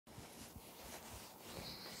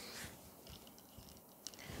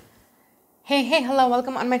Hey, hello,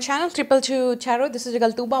 welcome on my channel, Triple Two Tarot. This is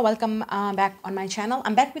Galtuba. Welcome back on my channel.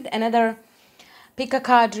 I'm back with another pick a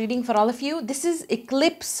card reading for all of you. This is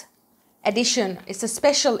Eclipse edition. It's a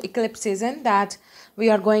special eclipse season that we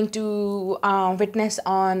are going to witness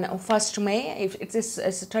on 1st May. If it's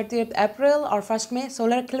 30th April or 1st May,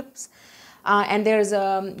 solar eclipse. And there's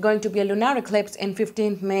going to be a lunar eclipse in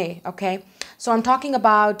 15th May, okay? So I'm talking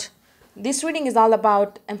about, this reading is all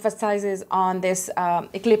about emphasizes on this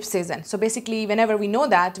eclipse season. So basically, whenever we know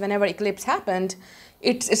that, whenever eclipse happened,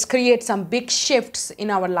 it creates some big shifts in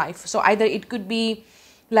our life. So either it could be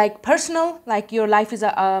like personal, like your life is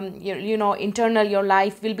internal, your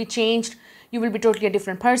life will be changed. You will be totally a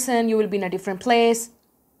different person. You will be in a different place.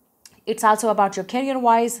 It's also about your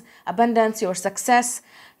career-wise, abundance, your success,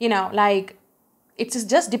 like it's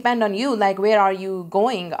just depend on you, like where are you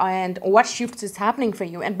going and what shifts is happening for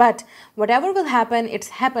you. But whatever will happen, it's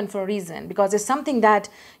happened for a reason, because it's something that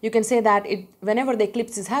you can say that whenever the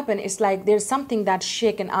eclipses happen, it's like there's something that's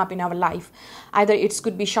shaken up in our life. Either it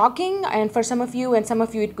could be shocking, and for some of you, and some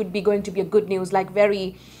of you it could be going to be a good news, like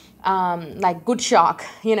very like good shock,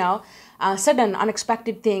 sudden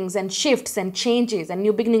unexpected things and shifts and changes and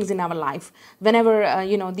new beginnings in our life whenever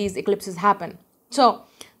these eclipses happen. So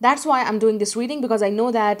that's why I'm doing this reading, because I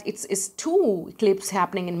know that it's two eclipses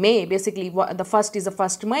happening in May. Basically, the first is the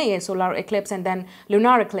 1st May, solar eclipse, and then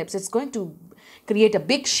lunar eclipse. It's going to create a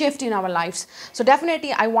big shift in our lives. So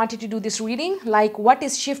definitely I wanted to do this reading, like what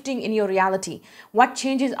is shifting in your reality, what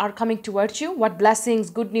changes are coming towards you, what blessings,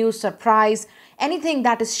 good news, surprise, anything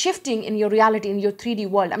that is shifting in your reality, in your 3D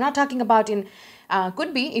world. I'm not talking about in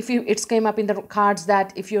could be if it's came up in the cards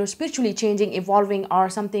that if you're spiritually changing, evolving, or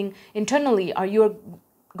something internally, or you're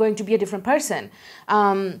going to be a different person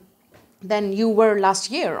than you were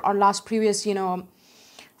last year or last previous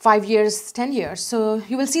 5 years, 10 years. So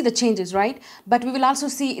you will see the changes, right? But we will also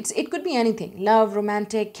see it could be anything: love,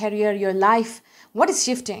 romantic, career, your life. What is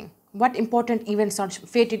shifting? What important events or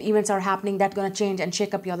fated events are happening that going to change and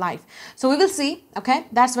shake up your life? So we will see. Okay,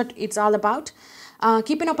 that's what it's all about.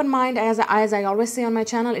 Keep an open mind, as I always say on my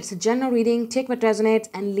channel. It's a general reading. Take what resonates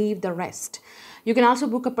and leave the rest. You can also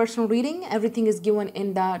book a personal reading. Everything is given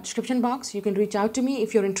in the description box. You can reach out to me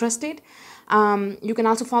if you're interested. You can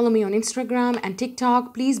also follow me on Instagram and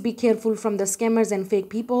TikTok. Please be careful from the scammers and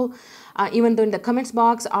fake people, even though in the comments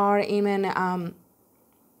box, or even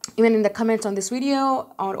in the comments on this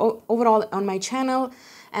video, or overall on my channel,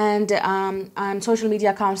 and on social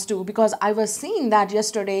media accounts too, because I was seeing that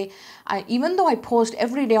yesterday, even though I post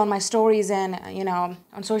every day on my stories and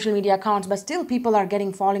on social media accounts, but still people are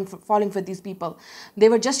falling for these people. They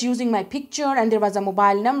were just using my picture, and there was a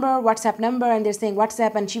mobile number, WhatsApp number, and they're saying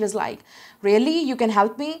WhatsApp, and she was like, really, you can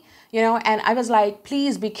help me, and I was like,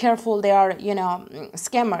 please be careful. They are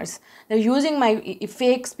scammers. They're using my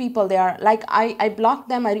fakes people. They are like, I block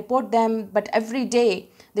them, I report them, but every day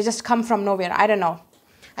they just come from nowhere. I don't know,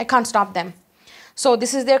 I can't stop them. So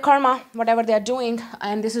this is their karma, whatever they are doing,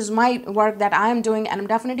 and this is my work that I am doing. And I'm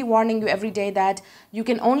definitely warning you every day that you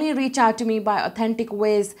can only reach out to me by authentic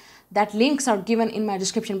ways. That links are given in my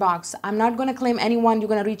description box. I'm not going to claim anyone. You're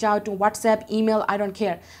going to reach out to WhatsApp, email, I don't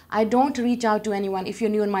care. I don't reach out to anyone if you're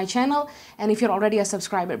new in my channel and if you're already a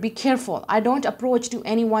subscriber. Be careful. I don't approach to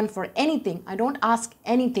anyone for anything. I don't ask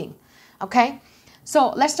anything, okay?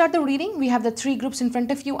 So let's start the reading. We have the 3 groups in front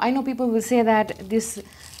of you. I know people will say that this,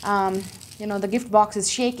 the gift box is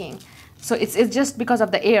shaking. So it's just because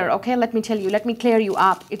of the air, okay? Let me tell you, let me clear you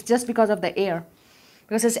up. It's just because of the air,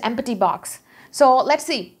 because it's empty box. So let's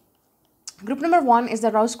see. Group number 1 is the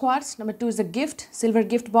Rose Quartz. Number 2 is the gift, silver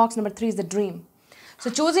gift box. Number 3 is the dream. So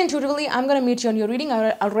choose intuitively. I'm going to meet you on your reading.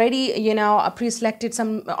 I already, pre-selected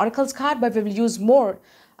some oracles card, but we will use more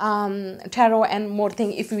tarot and more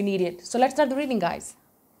thing if we need it. So let's start the reading, guys.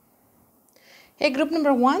 Hey, group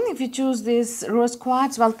number 1, if you choose this Rose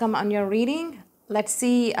Quartz, welcome on your reading. Let's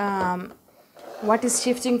see what is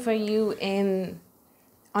shifting for you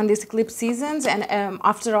on these eclipse seasons, and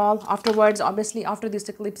afterwards, obviously after these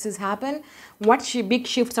eclipses happen, what big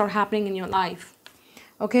shifts are happening in your life.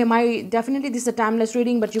 Okay, definitely this is a timeless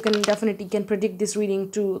reading, but you can definitely predict this reading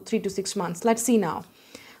to 3 to 6 months. Let's see now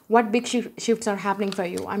what big shifts are happening for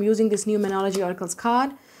you. I'm using this numerology oracles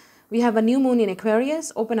card. We have a new moon in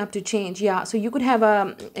Aquarius, open up to change. Yeah, so you could have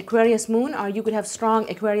a Aquarius moon, or you could have strong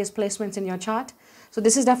Aquarius placements in your chart. So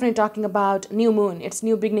this is definitely talking about new moon. It's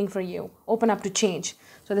new beginning for you. Open up to change.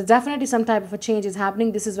 So there's definitely some type of a change is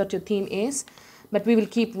happening. This is what your theme is, but we will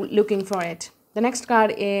keep looking for it. The next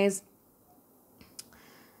card is,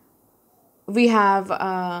 we have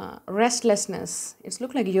restlessness. It's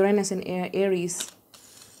look like Uranus in Aries,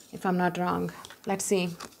 if I'm not wrong. Let's see.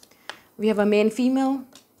 We have a male, female.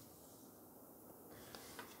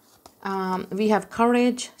 We have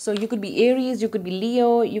courage. So you could be Aries, you could be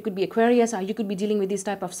Leo, you could be Aquarius, or you could be dealing with these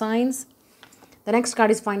type of signs. The next card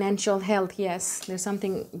is financial health. Yes, there's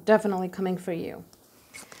something definitely coming for you.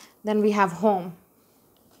 Then we have home.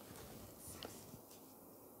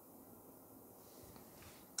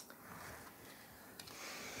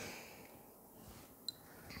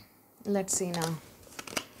 Let's see now.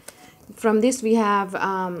 From this we have,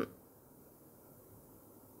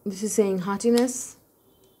 this is saying haughtiness,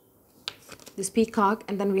 this peacock,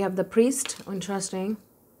 and then we have the priest. Interesting.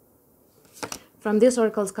 From this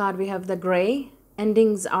oracle's card we have the gray,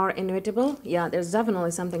 endings are inevitable. Yeah, there's definitely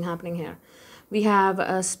something happening here. We have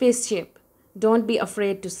a spaceship, don't be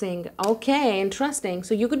afraid to sing. Okay, interesting.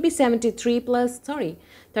 So you could be 73 plus,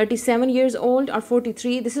 37 years old or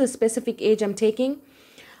 43. This is a specific age I'm taking.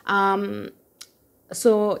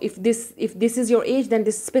 So if this is your age, then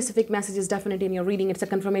this specific message is definitely in your reading. It's a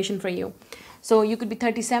confirmation for you. So you could be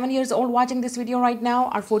 37 years old watching this video right now,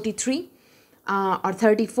 or 43, or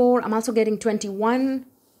 34. I'm also getting 21.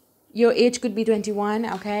 Your age could be 21,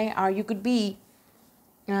 okay? Or you could be,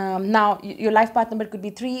 now your life path number could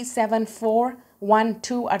be 3, 7, 4, 1,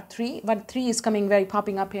 2, or 3, but 3 is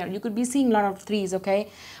popping up here. You could be seeing a lot of 3s, okay?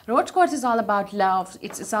 Rose Quartz is all about love.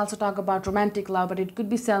 It's also talk about romantic love, but it could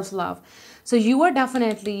be self-love. So you are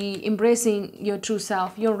definitely embracing your true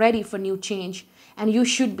self. You're ready for new change, and you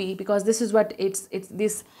should be, because this is what it's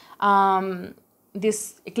this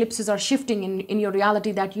these eclipses are shifting in your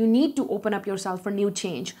reality, that you need to open up yourself for new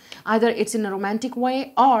change. Either it's in a romantic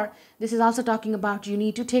way, or this is also talking about you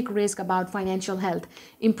need to take risk about financial health,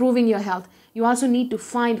 improving your health. You also need to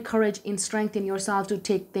find courage and strength in yourself to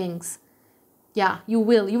take things. Yeah, you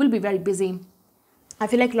will be very busy. I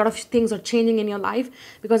feel like a lot of things are changing in your life,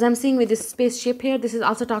 because I'm seeing with this spaceship here, this is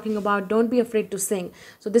also talking about don't be afraid to sing.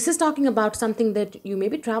 So this is talking about something that you may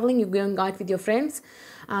be traveling, you're going out with your friends.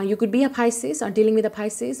 You could be a Pisces or dealing with a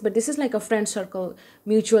Pisces, but this is like a friend circle,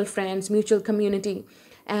 mutual friends, mutual community,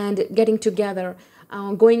 and getting together,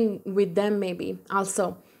 going with them maybe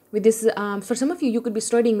also. With this, for some of you, you could be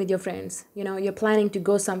studying with your friends. You know, you're planning to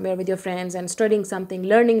go somewhere with your friends and studying something,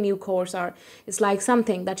 learning new course, or it's like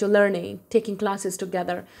something that you're learning, taking classes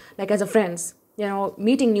together, like as a friends, you know,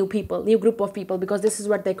 meeting new people, new group of people, because this is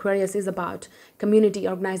what the Aquarius is about, community,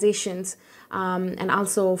 organizations, and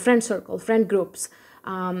also friend circle, friend groups.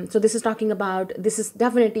 So this is talking about, this is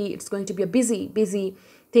definitely, it's going to be a busy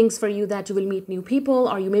things for you, that you will meet new people,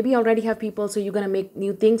 or you maybe already have people, so you're going to make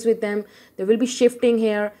new things with them. There will be shifting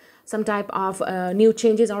here. Some type of new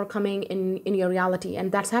changes are coming in your reality, and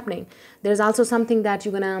that's happening. There's also something that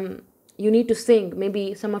you need to sing.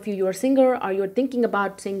 Maybe some of you are a singer, or you're thinking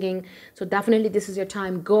about singing. So definitely this is your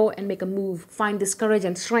time. Go and make a move. Find this courage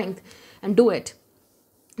and strength and do it.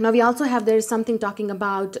 Now we also have, there's something talking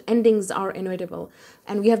about endings are inevitable,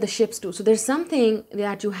 and we have the ships too. So there's something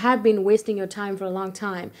that you have been wasting your time for a long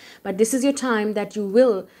time, but this is your time that you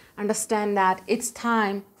will understand that it's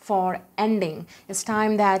time for ending. It's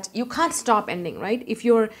time that you can't stop ending, right? If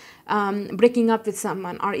you're breaking up with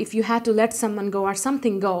someone, or if you had to let someone go or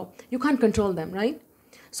something go, you can't control them, right?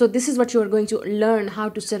 So this is what you are going to learn, how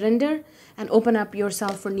to surrender and open up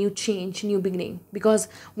yourself for new change, new beginning. Because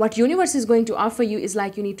what universe is going to offer you is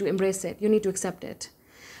like, you need to embrace it. You need to accept it.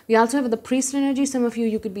 We also have the priest energy. Some of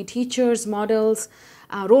you could be teachers, models,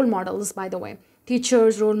 role models, by the way.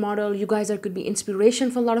 Teachers, role model, you guys could be inspiration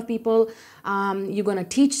for a lot of people. You're going to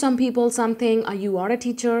teach some people something, or you are a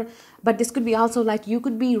teacher. But this could be also like, you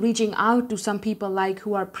could be reaching out to some people like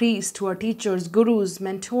who are priests, who are teachers, gurus,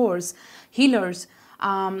 mentors, healers,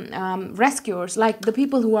 rescuers, like the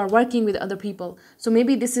people who are working with other people. So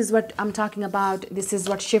maybe this is what I'm talking about. This is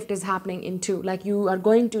what shift is happening into, like you are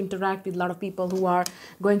going to interact with a lot of people who are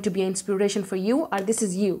going to be an inspiration for you, or this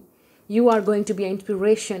is you. You are going to be an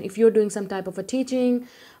inspiration if you're doing some type of a teaching,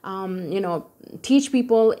 teach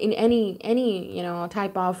people in any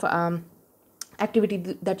type of activity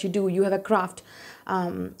that you do. You have a craft,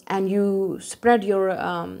 and you spread your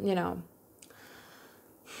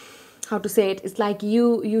how to say it, it's like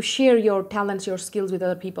you share your talents, your skills with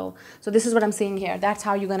other people. So this is what I'm saying here. That's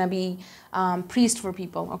how you're gonna be priest for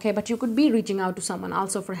people, okay? But you could be reaching out to someone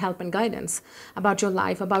also for help and guidance about your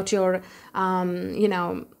life, about your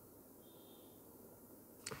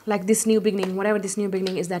like this new beginning, whatever this new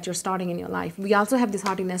beginning is that you're starting in your life. We also have this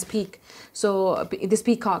haughtiness peak. So this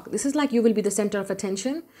peacock, this is like you will be the center of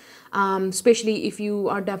attention, especially if you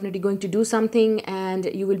are definitely going to do something, and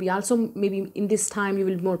you will be also, maybe in this time you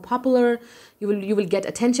will be more popular, you will get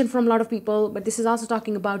attention from a lot of people. But this is also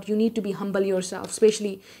talking about you need to be humble yourself,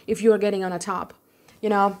 especially if you are getting on a top. You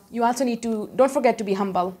know, you also need to, don't forget to be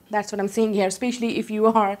humble. That's what I'm saying here, especially if you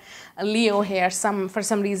are a Leo here, for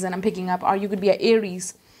some reason I'm picking up, or you could be an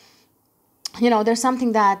Aries. You know, there's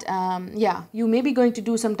something that, yeah, you may be going to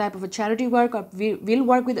do some type of a charity work, or will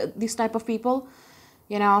work with this type of people,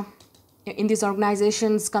 you know, in these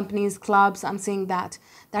organizations, companies, clubs. I'm seeing that.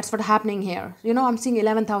 That's what's happening here. You know, I'm seeing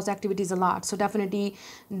 11th house activities a lot. So definitely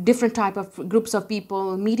different type of groups of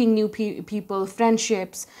people, meeting new people,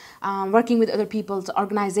 friendships, working with other people's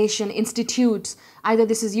organization, institutes. Either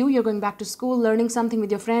this is you, you're going back to school, learning something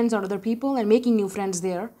with your friends or other people and making new friends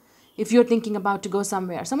there. If you're thinking about to go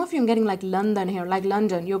somewhere. Some of you, I'm getting like London here, like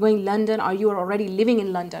London. You're going London, or you are already living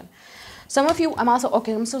in London. Some of you, I'm also,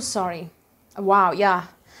 okay, I'm so sorry. Wow, yeah.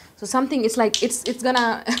 So something, it's like, it's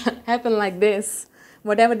gonna happen like this,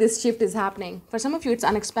 whatever this shift is happening. For some of you, it's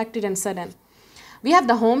unexpected and sudden. We have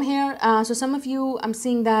the home here. So some of you, I'm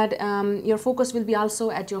seeing that your focus will be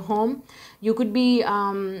also at your home. You could be,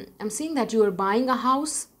 I'm seeing that you are buying a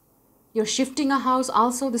house. You're shifting a house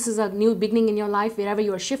also. This is a new beginning in your life, wherever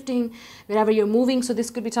you are shifting, wherever you're moving. So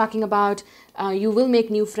this could be talking about you will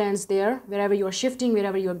make new friends there, wherever you're shifting,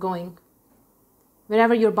 wherever you're going.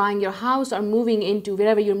 Wherever you're buying your house or moving into,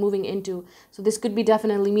 wherever you're moving into. So this could be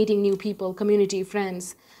definitely meeting new people, community,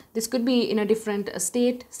 friends. This could be in a different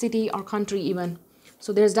state, city, or country even.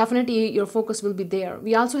 So there's definitely, your focus will be there.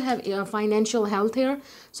 We also have financial health here.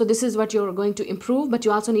 So this is what you're going to improve, but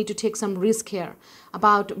you also need to take some risk here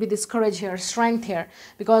about with this courage here, strength here,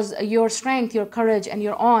 because your strength, your courage, and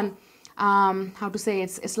your own, how to say,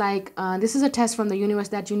 it's like, this is a test from the universe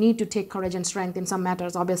that you need to take courage and strength in some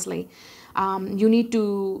matters, obviously. You need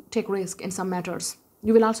to take risk in some matters.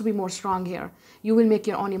 You will also be more strong here. You will make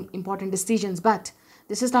your own important decisions, but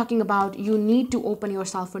this is talking about you need to open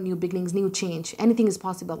yourself for new beginnings, new change. Anything is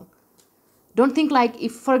possible. Don't think like,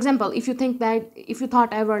 if, for example, if you think that, if you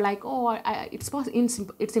thought ever like, oh,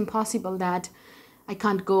 it's impossible that I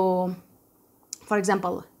can't go, for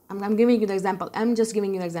example, I'm giving you the example. I'm just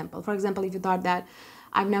giving you an example. For example, if you thought that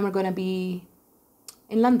I'm never going to be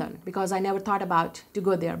in London because I never thought about to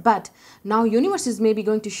go there. But now universe is maybe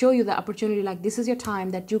going to show you the opportunity, like this is your time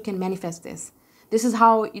that you can manifest this. This is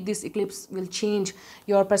how this eclipse will change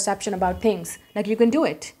your perception about things. Like you can do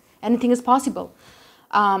it. Anything is possible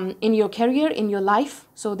in your career, in your life.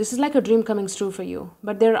 So this is like a dream coming true for you.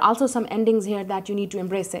 But there are also some endings here that you need to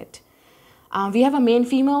embrace it. We have a main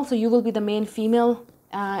female, so you will be the main female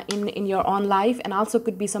in your own life, and also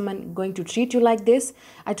could be someone going to treat you like this.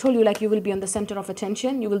 I told you, like, you will be on the center of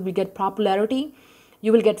attention. You will get popularity.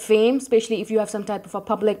 You will get fame, especially if you have some type of a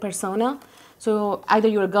public persona. So either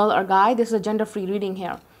you're a girl or guy. This is a gender-free reading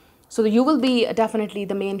here. So you will be definitely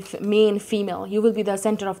the main female. You will be the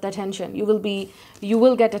center of the attention. You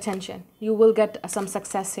will get attention. You will get some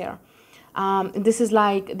success here. This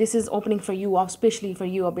is opening for you, especially for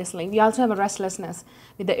you, obviously. We also have a restlessness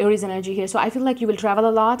with the Aries energy here. So I feel like you will travel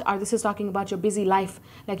a lot, or this is talking about your busy life.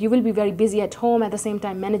 Like you will be very busy at home, at the same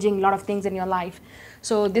time managing a lot of things in your life.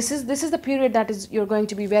 So this is the period that is, you're going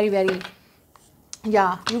to be very, very,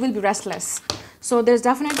 yeah, you will be restless. So there's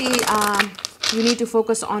definitely, you need to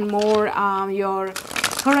focus on more your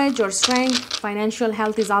courage, your strength. Financial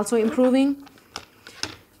health is also improving.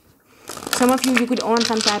 Some of you could own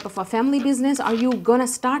some type of a family business. Are you gonna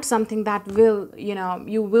start something that will,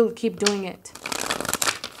 you will keep doing it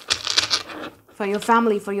for your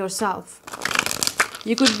family, for yourself.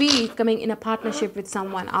 You could be coming in a partnership with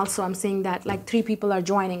someone. Also, I'm saying that like 3 people are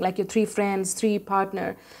joining, like your 3 friends, 3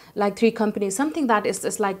 partner, like 3 companies, something that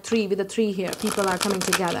is like 3 with a 3 here. People are coming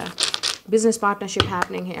together. Business partnership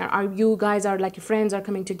happening here. Are you guys are like your friends are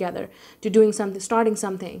coming together to doing something, starting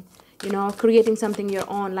something, creating something your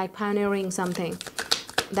own, like pioneering something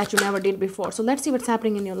that you never did before. So let's see what's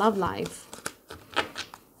happening in your love life.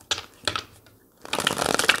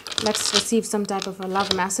 Let's receive some type of a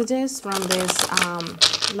love messages from this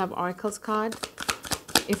love oracles card.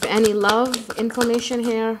 If any love information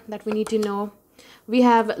here that we need to know. We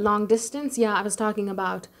have long distance. Yeah, I was talking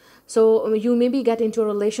about. So you maybe get into a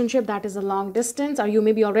relationship that is a long distance, or you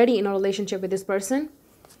may be already in a relationship with this person.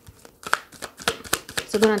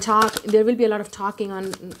 So gonna talk, there will be a lot of talking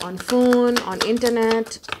on phone, on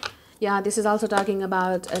internet. Yeah, this is also talking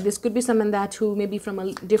about, this could be someone that who may be from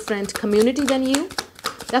a different community than you.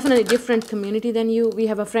 Definitely different community than you. We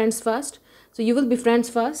have a friends first. So you will be friends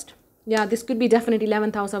first. Yeah, this could be definitely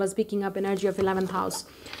 11th house. I was picking up energy of 11th house.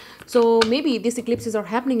 So maybe these eclipses are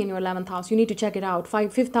happening in your 11th house. You need to check it out.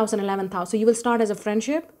 5th house and 11th house. So you will start as a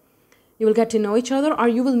friendship. You will get to know each other, or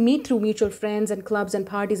you will meet through mutual friends and clubs and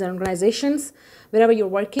parties and organizations, wherever you're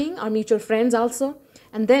working, or mutual friends also.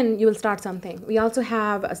 and then you will start something. We also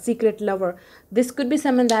have a secret lover. This could be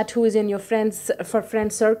someone that who is in your friend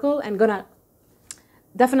circle and gonna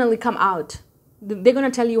definitely come out. They're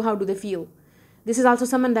gonna tell you how do they feel. This is also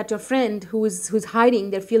someone that your friend who's hiding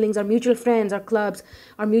their feelings, or mutual friends or clubs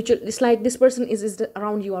or mutual. It's like this person is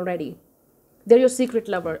around you already. They're your secret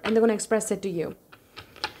lover, and they're gonna express it to you.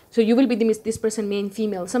 So you will be this person, main,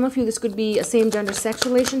 female. Some of you, this could be a same gender sex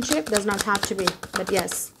relationship. Does not have to be, but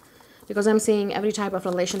yes, because I'm saying every type of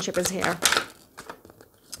relationship is here.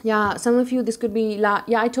 Yeah, some of you, this could be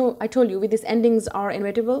I told you, with these endings are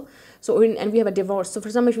inevitable. So and we have a divorce. So for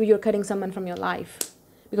some of you, you're cutting someone from your life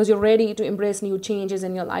because you're ready to embrace new changes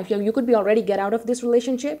in your life. You could be already get out of this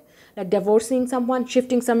relationship, like divorcing someone,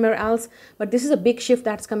 shifting somewhere else. But this is a big shift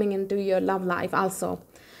that's coming into your love life also.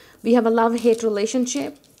 We have a love-hate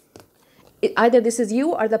relationship. Either this is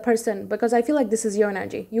you or the person, because I feel like this is your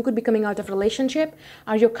energy. You could be coming out of relationship,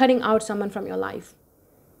 or you're cutting out someone from your life.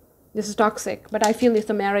 This is toxic, but I feel it's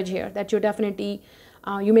a marriage here, that you're definitely,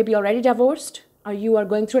 you may be already divorced, or you are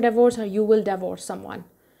going through a divorce, or you will divorce someone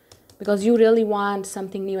because you really want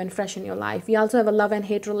something new and fresh in your life. We also have a love and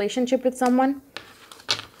hate relationship with someone.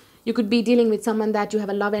 You could be dealing with someone that you have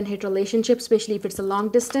a love and hate relationship, especially if it's a long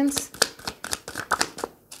distance.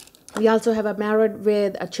 We also have a married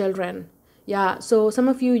with a children. Yeah, so some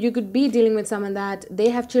of you could be dealing with someone that they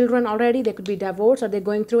have children already. They could be divorced, or they're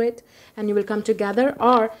going through it, and you will come together.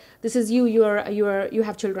 Or this is you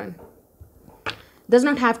have children. Does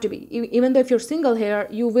not have to be. Even though if you're single here,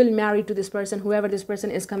 you will marry to this person, whoever this person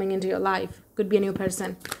is coming into your life. Could be a new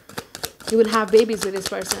person. You will have babies with this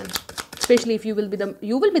person, especially if you will be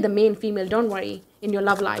the main female. Don't worry, in your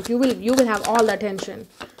love life, you will have all the attention.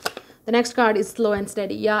 The next card is slow and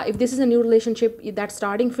steady. Yeah, if this is a new relationship that's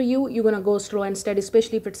starting for you, you're going to go slow and steady,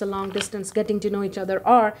 especially if it's a long distance, getting to know each other,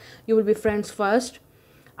 or you will be friends first,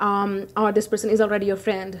 or this person is already your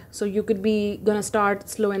friend. So you could be going to start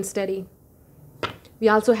slow and steady. We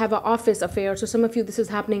also have an office affair. So some of you, this is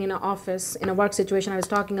happening in an office, in a work situation I was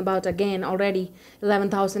talking about again already.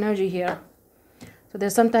 11th house energy here. So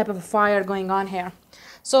there's some type of a fire going on here.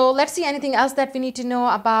 So let's see anything else that we need to know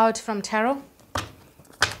about from tarot.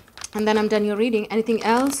 And then I'm done your reading. Anything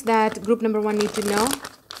else that group number 1 need to know?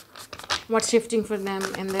 What's shifting for them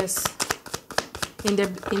in this,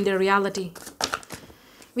 in their reality?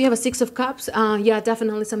 We have a 6 of Cups. Yeah,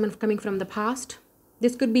 definitely someone coming from the past.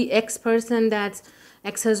 This could be ex-person, that's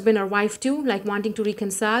ex-husband or wife too, like wanting to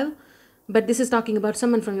reconcile. But this is talking about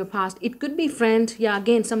someone from your past. It could be friend. Yeah,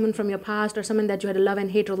 again, someone from your past, or someone that you had a love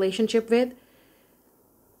and hate relationship with.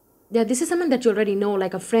 Yeah, this is someone that you already know,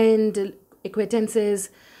 like a friend, acquaintances,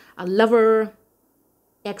 a lover,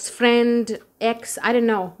 ex-friend, I don't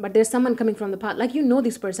know. But there's someone coming from the past. Like you know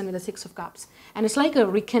this person with the 6 of Cups. And it's like a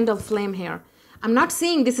rekindled flame here. I'm not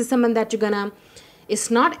saying this is someone that you're gonna... It's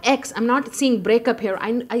not ex. I'm not seeing breakup here.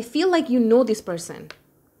 I feel like you know this person.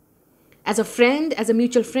 As a friend, as a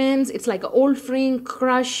mutual friends, it's like an old friend,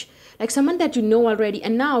 crush, like someone that you know already.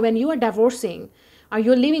 And now when you are divorcing, or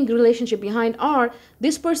you're leaving the relationship behind, or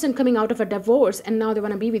this person coming out of a divorce and now they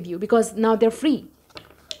want to be with you because now they're free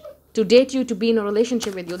to date you, to be in a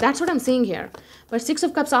relationship with you. That's what I'm saying here. But 6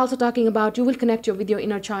 of Cups also talking about you will connect with your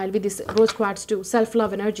inner child with this Rose Quartz too.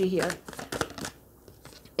 Self-love energy here.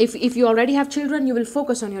 If you already have children, you will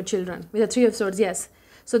focus on your children with the 3 of Swords. Yes.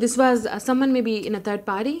 So this was someone maybe in a third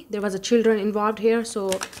party. There was a children involved here. So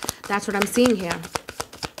that's what I'm seeing here.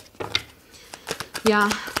 Yeah.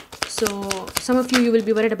 So some of you will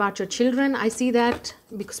be worried about your children. I see that,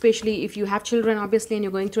 especially if you have children, obviously, and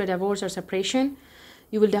you're going through a divorce or separation.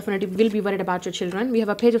 You will definitely be worried about your children. We have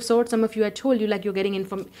a Page of Swords. Some of you, I told you, like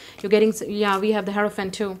yeah, we have the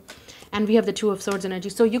Hierophant too. And we have the 2 of Swords energy.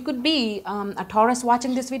 So you could be a Taurus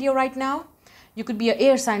watching this video right now. You could be an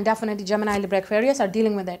air sign, definitely Gemini, Libra, Aquarius are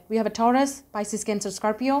dealing with it. We have a Taurus, Pisces, Cancer,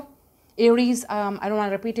 Scorpio, Aries, I don't want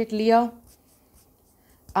to repeat it, Leo.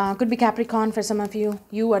 Could be Capricorn for some of you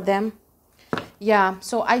or them. Yeah,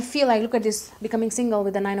 so I feel like, look at this, becoming single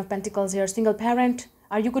with the 9 of Pentacles here. Single parent,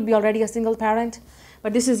 or you could be already a single parent.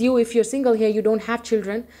 But this is you. If you're single here, you don't have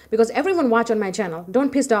children. Because everyone watch on my channel.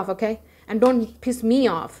 Don't piss off, okay? And don't piss me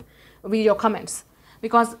off with your comments,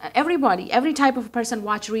 because everybody, every type of person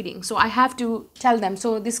watch reading, so I have to tell them.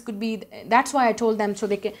 So this could be, that's why I told them, so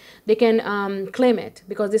they can claim it,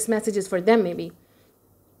 because this message is for them maybe.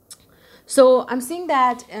 So I'm seeing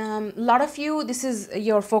that a lot of you, this is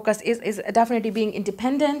your focus is definitely being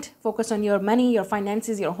independent, focus on your money, your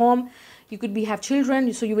finances, your home. You could have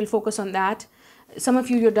children, so you will focus on that. Some of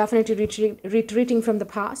you, you're definitely retreating from the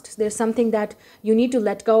past. There's something that you need to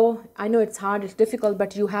let go. I know it's hard, it's difficult,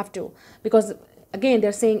 but you have to. Because, again,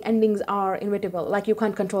 they're saying endings are inevitable. Like, you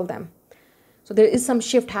can't control them. So there is some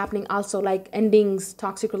shift happening also, like endings,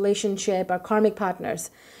 toxic relationship, or karmic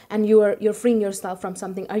partners, and you're freeing yourself from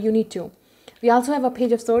something, or you need to. We also have a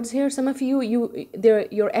Page of Swords here. Some of you,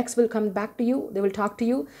 your ex will come back to you. They will talk to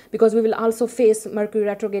you, because we will also face Mercury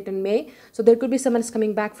retrograde in May. So there could be someone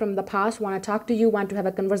coming back from the past, want to talk to you, want to have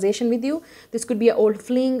a conversation with you. This could be an old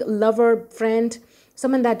fling, lover, friend,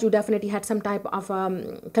 someone that you definitely had some type of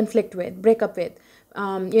conflict with, breakup with,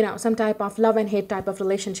 some type of love and hate type of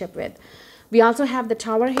relationship with. We also have the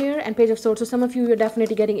Tower here and Page of Swords. So some of you, you're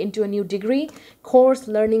definitely getting into a new degree, course,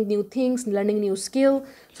 learning new things, learning new skill.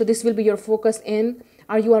 So this will be your focus in,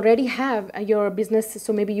 or you already have your business.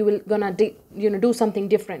 So maybe you will gonna do something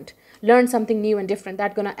different, learn something new and different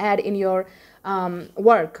that gonna add in your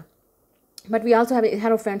work. But we also have a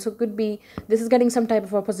Hierophant, so it could be this is getting some type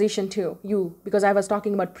of opposition to you, because I was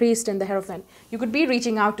talking about priest and the Hierophant. You could be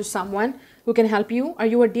reaching out to someone who can help you, or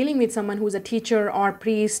you are dealing with someone who's a teacher or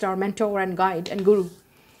priest or mentor and guide and guru.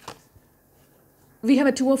 We have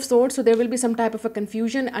a Two of Swords, so there will be some type of a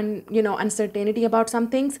confusion and uncertainty about some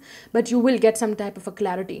things, but you will get some type of a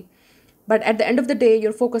clarity. But at the end of the day,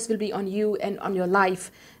 your focus will be on you and on your life.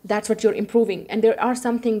 That's what you're improving. And there are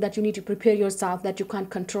some things that you need to prepare yourself that you can't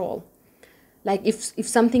control. Like if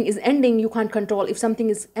something is ending, you can't control. If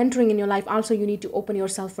something is entering in your life, also you need to open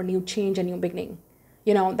yourself for new change and new beginning.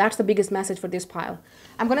 That's the biggest message for this pile.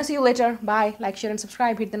 I'm going to see you later. Bye. Like, share, and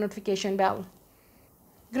subscribe. Hit the notification bell.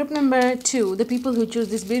 Group number 2, the people who choose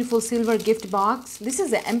this beautiful silver gift box. This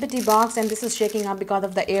is an empty box, and this is shaking up because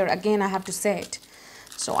of the air. Again, I have to say it.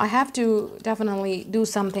 So I have to definitely do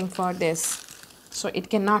something for this. So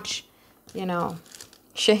it cannot,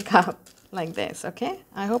 shake up like this, okay?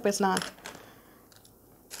 I hope it's not.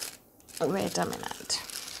 Wait a minute.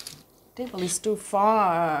 Table is too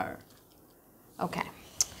far. Okay.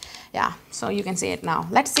 Yeah, so you can see it now.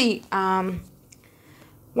 Let's see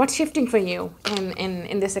what's shifting for you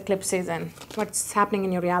in this eclipse season. What's happening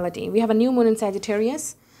in your reality. We have a new moon in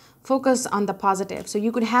Sagittarius. Focus on the positive. So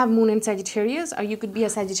you could have moon in Sagittarius, or you could be a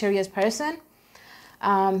Sagittarius person.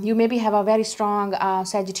 You maybe have a very strong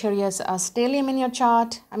Sagittarius stellium in your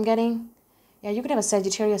chart, I'm getting. Yeah, you could have a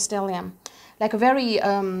Sagittarius stellium. Like a very,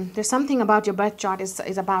 there's something about your birth chart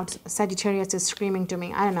is about Sagittarius is screaming to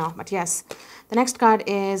me. I don't know, but yes. The next card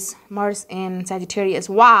is Mars in Sagittarius.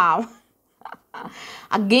 Wow.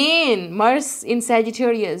 Again, Mars in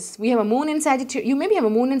Sagittarius. We have a moon in Sagittarius. You maybe have a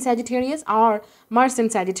moon in Sagittarius or Mars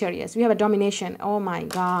in Sagittarius. We have a domination. Oh my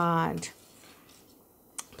God.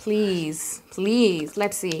 Please, please.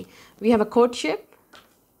 Let's see. We have a courtship.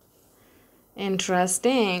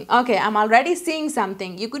 Interesting. Okay, I'm already seeing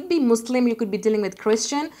something. You could be Muslim, you could be dealing with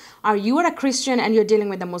Christian, or you are a Christian and you're dealing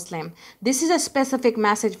with a Muslim. This is a specific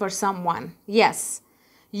message for someone. Yes,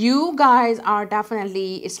 you guys are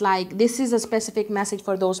definitely, it's like this is a specific message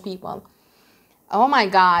for those people. Oh my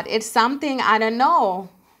God, it's something, I don't know.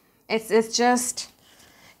 It's just,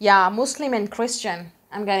 yeah, Muslim and Christian.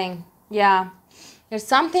 I'm getting, yeah. There's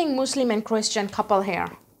something Muslim and Christian couple here.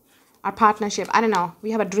 Our partnership, I don't know.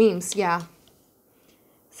 We have a dreams, yeah.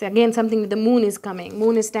 So again, something with the moon is coming.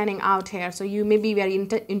 Moon is standing out here. So you may be very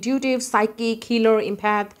intuitive, psychic, healer,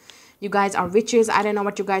 empath. You guys are witches. I don't know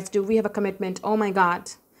what you guys do. We have a commitment. Oh my God.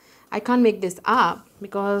 I can't make this up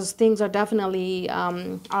because things are definitely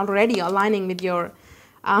already aligning with your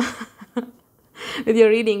with your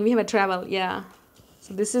reading. We have a travel. Yeah.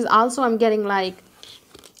 So this is also, I'm getting like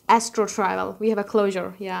astro travel. We have a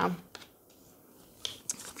closure. Yeah.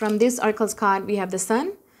 From this oracle's card, we have the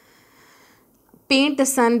sun. Paint the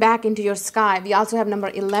sun back into your sky. We also have number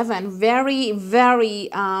 11. Very, very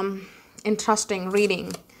interesting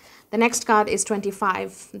reading. The next card is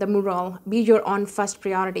 25, the mural. Be your own first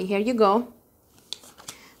priority. Here you go.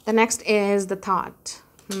 The next is the thought.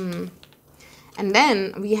 And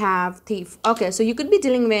then we have thief. Okay, so you could be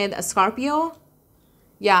dealing with a Scorpio.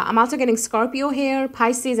 Yeah, I'm also getting Scorpio here,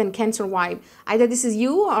 Pisces, and Cancer vibe. Either this is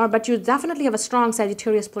you, but you definitely have a strong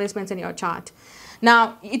Sagittarius placements in your chart.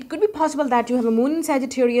 Now, it could be possible that you have a moon in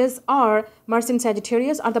Sagittarius or Mars in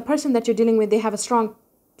Sagittarius, or the person that you're dealing with, they have a strong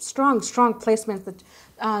placements,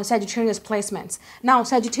 that Sagittarius placements. Now,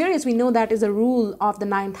 Sagittarius, we know that is a rule of the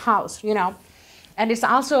 9th house, and it's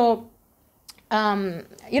also,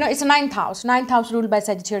 it's a 9th house ruled by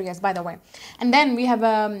Sagittarius, by the way. And then we have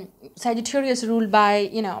Sagittarius ruled by,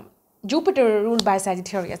 Jupiter ruled by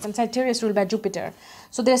Sagittarius, and Sagittarius ruled by Jupiter.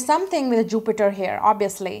 So there's something with Jupiter here,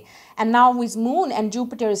 obviously. And now with Moon and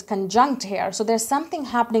Jupiter is conjunct here. So there's something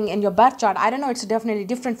happening in your birth chart. I don't know, it's definitely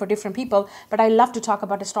different for different people, but I love to talk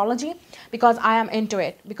about astrology because I am into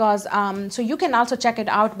it. Because so you can also check it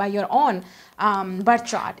out by your own birth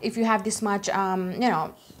chart if you have this much,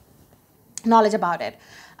 knowledge about it.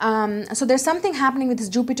 So there's something happening with this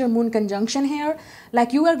Jupiter Moon conjunction here.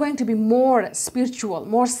 Like you are going to be more spiritual,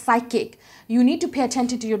 more psychic. You need to pay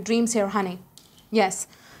attention to your dreams here, honey. Yes,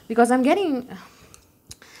 because I'm getting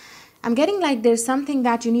like there's something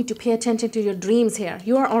that you need to pay attention to your dreams here.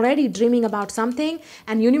 You are already dreaming about something,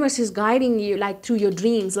 and universe is guiding you like through your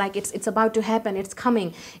dreams. Like it's about to happen. It's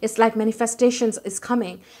coming. It's like manifestations is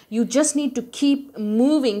coming. You just need to keep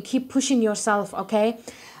moving, keep pushing yourself, okay?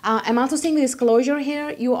 I'm also seeing this closure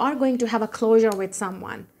here. You are going to have a closure with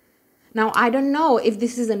someone. Now, I don't know if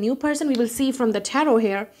this is a new person. We will see from the tarot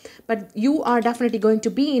here. But you are definitely going to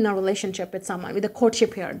be in a relationship with someone, with a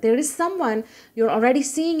courtship here. There is someone you're already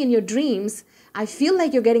seeing in your dreams. I feel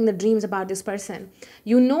like you're getting the dreams about this person.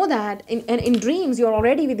 You know that in dreams, you're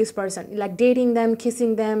already with this person. Like dating them,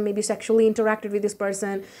 kissing them, maybe sexually interacted with this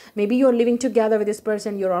person. Maybe you're living together with this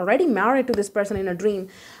person. You're already married to this person in a dream.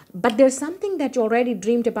 But there's something that you already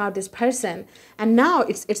dreamed about this person. And now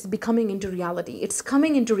it's becoming into reality. It's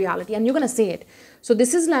coming into reality. And you're going to see it. So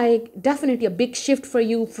this is like definitely a big shift for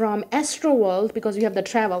you from astro world, because you have the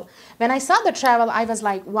travel. When I saw the travel, I was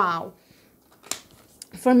like, wow.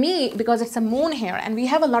 For me, because it's a moon here, and we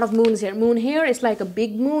have a lot of moons here. Moon here is like a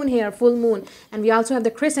big moon here, full moon. And we also have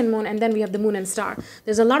the crescent moon, and then we have the moon and star.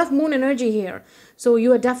 There's a lot of moon energy here. So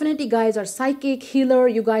you are definitely, guys, are psychic, healer.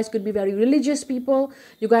 You guys could be very religious people.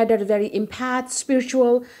 You guys are very empath,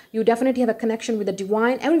 spiritual. You definitely have a connection with the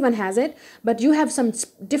divine. Everyone has it. But you have some,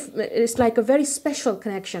 it's like a very special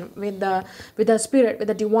connection with the spirit, with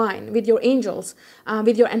the divine, with your angels,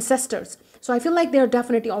 with your ancestors. So I feel like they're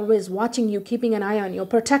definitely always watching you, keeping an eye on you,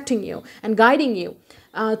 protecting you, and guiding you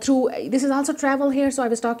through. This is also travel here. So I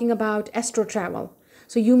was talking about astro travel.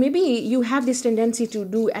 So you have this tendency to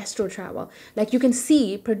do astro travel. Like you can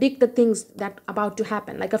see, predict the things that are about to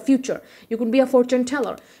happen, like a future. You could be a fortune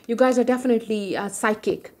teller. You guys are definitely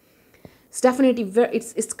psychic. It's definitely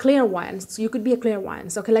it's clairvoyance. You could be a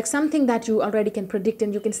clairvoyance, okay? Like something that you already can predict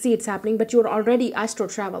and you can see it's happening, but you're already astro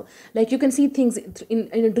travel. Like you can see things in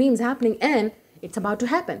your dreams happening, and it's about to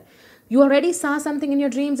happen. You already saw something in your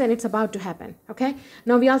dreams and it's about to happen, okay?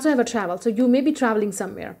 Now we also have a travel. So you may be traveling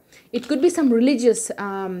somewhere. It could be some religious,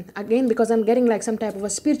 again, because I'm getting like some type of a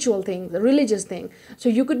spiritual thing, the religious thing. So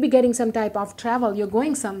you could be getting some type of travel. You're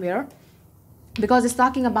going somewhere, because it's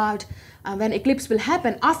talking about when eclipse will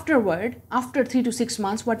happen afterward, after 3 to 6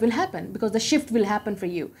 months, what will happen? Because the shift will happen for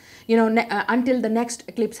you, you know, until the next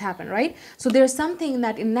eclipse happen, right? So there's something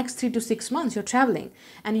that in next 3 to 6 months you're traveling,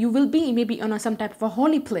 and you will be maybe on some type of a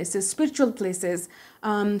holy places, spiritual things.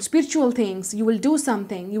 You will do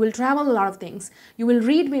something. You will travel a lot of things. You will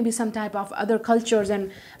read maybe some type of other cultures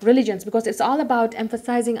and religions, because it's all about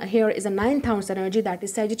emphasizing here is a 9th house energy, that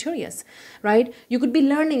is Sagittarius, right? You could be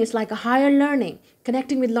learning. It's like a higher learning,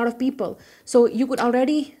 connecting with a lot of people. So you could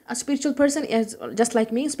already, a spiritual person is just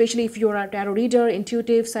like me, especially if you're a tarot reader,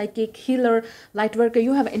 intuitive, psychic, healer, light worker.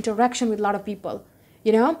 You have interaction with a lot of people,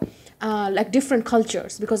 you know, like different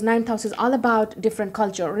cultures, because 9th house is all about different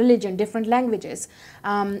culture, religion, different languages,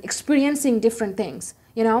 experiencing different things,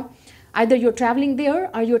 you know. Either you're traveling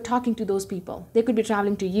there or you're talking to those people. They could be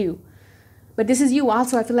traveling to you. But this is you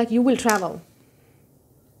also. I feel like you will travel.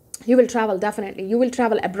 You will travel, definitely. You will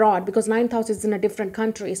travel abroad, because 9th house is in a different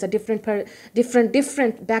country. It's a different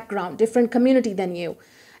background, different community than you.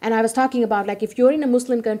 And I was talking about, like, if you're in a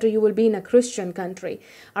Muslim country, you will be in a Christian country,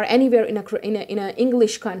 or anywhere in a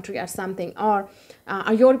English country or something, or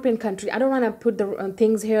a European country. I don't want to put the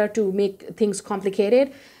things here to make things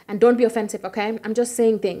complicated, and don't be offensive, okay? I'm just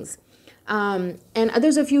saying things. And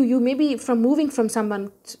others of you may be moving from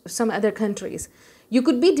some other countries. You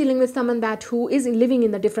could be dealing with someone who is living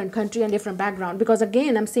in a different country and different background, because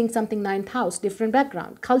again, I'm seeing something 9th house, different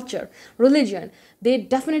background, culture, religion. They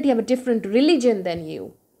definitely have a different religion than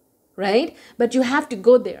you, right? But you have to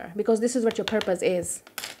go there, because this is what your purpose is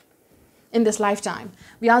in this lifetime.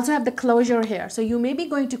 We also have the closure here. So you may be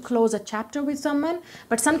going to close a chapter with someone,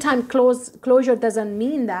 but sometimes closure doesn't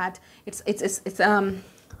mean that it's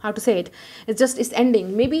how to say it, it's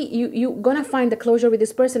ending. Maybe you're gonna find the closure with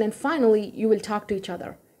this person, and finally you will talk to each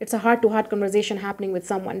other. It's a heart-to-heart conversation happening with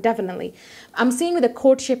someone, definitely. I'm seeing with a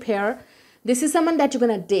courtship here, this is someone that you're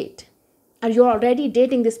gonna date, or you're already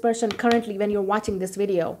dating this person currently when you're watching this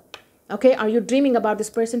video, okay? Are you dreaming about this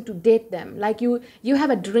person to date them? Like you have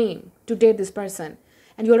a dream to date this person,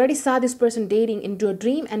 and you already saw this person dating into a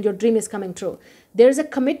dream, and your dream is coming true. There's a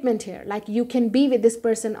commitment here. Like you can be with this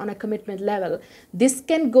person on a commitment level. This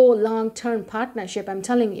can go long-term partnership, I'm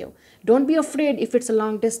telling you. Don't be afraid if it's a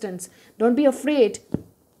long distance. Don't be afraid,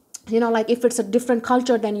 you know, like if it's a different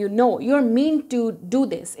culture than you know. You're meant to do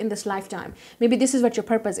this in this lifetime. Maybe this is what your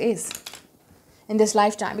purpose is. in this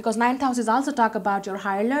lifetime, because ninth house is also talk about your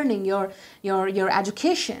higher learning, your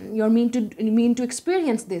education. You're mean to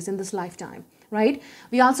experience this in this lifetime, right?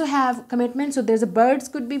 We also have commitment. So there's a birds,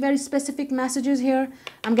 could be very specific messages here.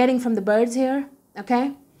 I'm getting from the birds here,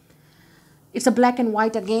 okay? It's a black and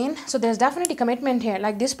white again. So there's definitely commitment here.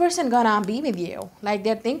 Like this person gonna be with you. Like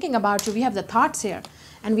they're thinking about you. We have the thoughts here.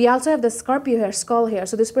 And we also have the Scorpio here, skull here.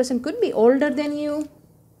 So this person could be older than you.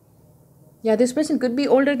 Yeah, this person could be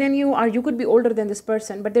older than you, or you could be older than this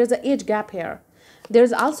person. But there's an age gap here.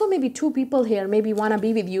 There's also maybe two people here maybe want to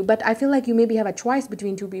be with you. But I feel like you maybe have a choice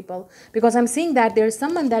between two people. Because I'm seeing that there's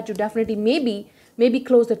someone that you definitely maybe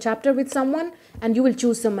close the chapter with someone. And you will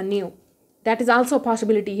choose someone new. That is also a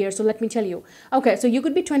possibility here. So let me tell you. Okay, so you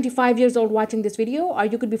could be 25 years old watching this video. Or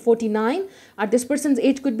you could be 49. Or this person's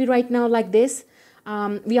age could be right now like this.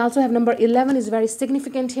 We also have number 11 is very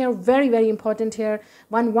significant here, very, very important here.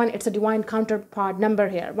 1, 1, it's a divine counterpart number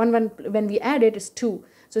here. 1, 1, when we add it, is 2.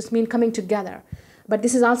 So it's mean coming together. But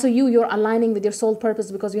this is also you're aligning with your soul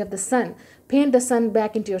purpose because you have the sun. Paint the sun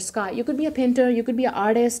back into your sky. You could be a painter, you could be an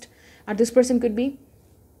artist, or this person could be.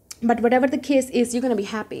 But whatever the case is, you're going to be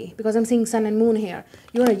happy because I'm seeing sun and moon here.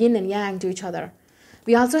 You're a yin and yang to each other.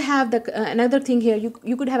 We also have the another thing here. You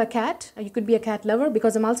could have a cat. You could be a cat lover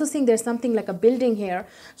because I'm also seeing there's something like a building here.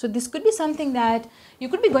 So this could be something that you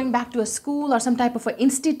could be going back to a school or some type of an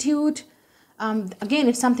institute. Again,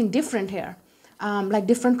 it's something different here, like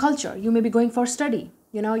different culture. You may be going for study.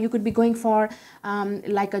 You know, you could be going for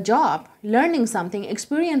like a job, learning something,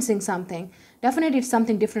 experiencing something. Definitely, it's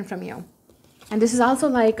something different from you. And this is also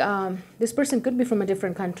like this person could be from a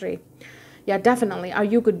different country. Yeah, definitely. Or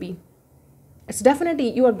you could be. It's definitely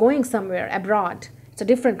you are going somewhere abroad. It's a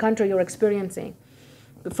different country you're experiencing.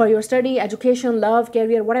 For your study, education, love,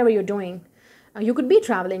 career, whatever you're doing. You could be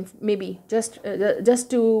traveling maybe just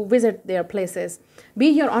to visit their places. Be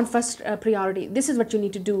your own first priority. This is what you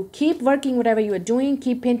need to do. Keep working whatever you are doing.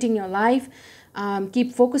 Keep painting your life.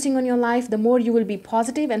 Keep focusing on your life. The more you will be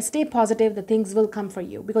positive and stay positive, the things will come for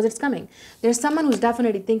you because it's coming. There's someone who's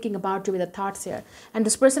definitely thinking about you with the thoughts here. And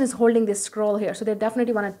this person is holding this scroll here. So they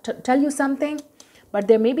definitely want to tell you something, but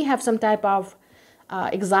they maybe have some type of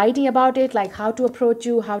anxiety about it, like how to approach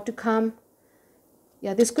you, how to come.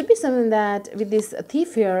 Yeah, this could be someone that with this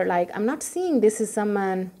thief here, like I'm not seeing this is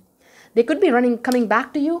someone, they could be coming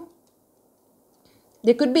back to you.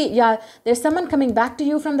 They could be, yeah, there's someone coming back to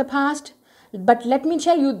you from the past. But let me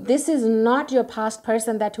tell you, this is not your past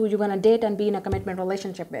person that who you're going to date and be in a commitment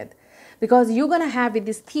relationship with. Because you're going to have with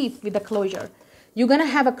this thief with the closure. You're going to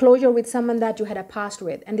have a closure with someone that you had a past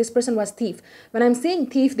with. And this person was thief. When I'm saying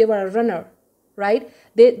thief, they were a runner, right?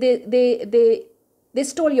 They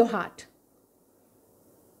stole your heart.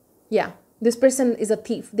 Yeah, this person is a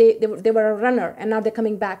thief. They were a runner and now they're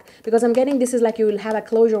coming back. Because I'm getting this is like you will have a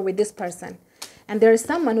closure with this person. And there is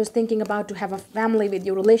someone who's thinking about to have a family with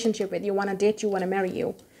you, relationship with you, want to date you, want to marry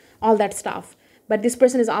you, all that stuff. But this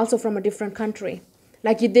person is also from a different country.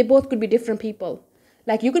 Like they both could be different people.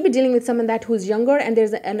 Like you could be dealing with someone that who's younger and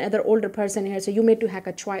there's another older person here. So you may to have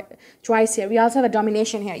a choice here. We also have a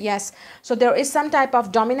domination here. Yes. So there is some type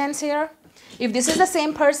of dominance here. If this is the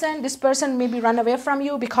same person, this person maybe run away from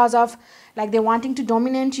you because of like they're wanting to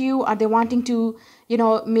dominate you or they're wanting to, you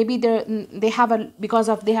know, maybe they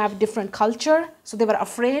have different culture. So they were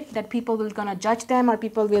afraid that people will gonna judge them or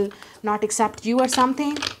people will not accept you or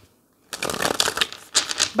something.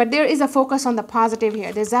 But there is a focus on the positive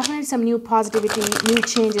here. There's definitely some new positivity, new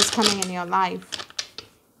changes coming in your life.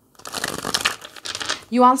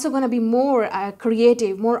 You're also going to be more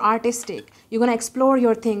creative, more artistic. You're going to explore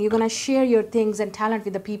your thing. You're going to share your things and talent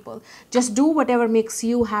with the people. Just do whatever makes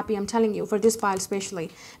you happy, I'm telling you, for this pile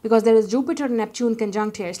especially. Because there is Jupiter and Neptune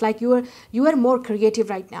conjunct here. It's like you are more creative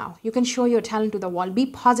right now. You can show your talent to the world. Be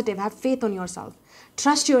positive. Have faith on yourself.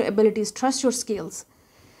 Trust your abilities. Trust your skills.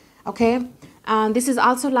 Okay? This is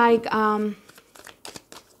also like...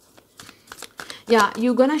 yeah,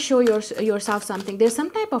 you're gonna show yourself something. There's some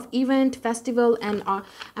type of event, festival, and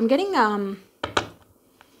I'm getting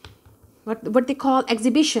what they call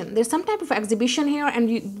exhibition. There's some type of exhibition here,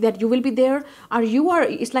 and that you will be there, or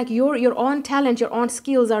it's like your own talent, your own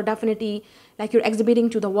skills are definitely like you're exhibiting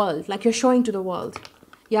to the world, like you're showing to the world.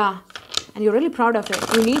 Yeah, and you're really proud of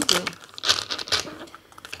it. You need to,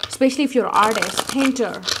 especially if you're an artist,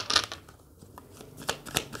 painter,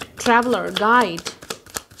 traveler, guide,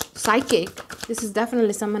 psychic. This is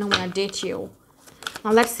definitely someone who want to date you.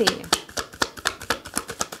 Now let's see.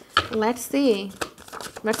 Let's see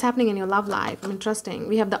what's happening in your love life. Interesting.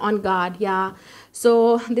 We have the on guard. Yeah.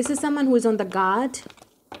 So this is someone who is on the guard.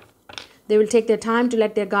 They will take their time to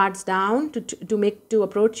let their guards down to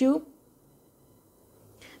approach you.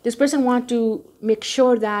 This person wants to make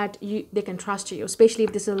sure that they can trust you, especially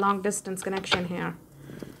if this is a long distance connection here.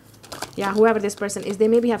 Yeah, whoever this person is, they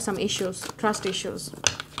maybe have some issues, trust issues.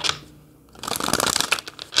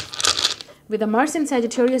 With the Mars in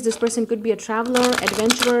Sagittarius, this person could be a traveler,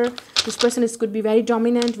 adventurer. This person could be very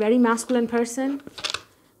dominant, very masculine person.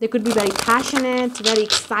 They could be very passionate, very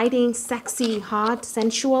exciting, sexy, hot,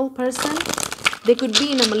 sensual person. They could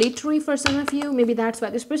be in a military for some of you. Maybe that's why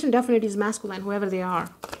this person definitely is masculine, whoever they are.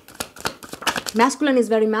 Masculine is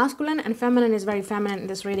very masculine and feminine is very feminine in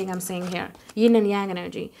this reading I'm seeing here. Yin and yang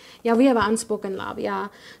energy. Yeah, we have an unspoken love. Yeah.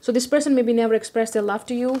 So this person maybe never expressed their love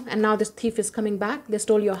to you, and now this thief is coming back. They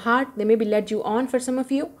stole your heart. They maybe led you on for some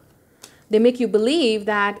of you. They make you believe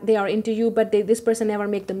that they are into you, but this person never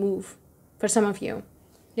make the move for some of you.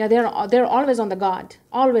 Yeah, they're always on the guard.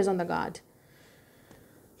 Always on the guard.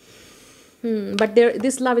 But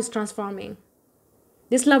this love is transforming.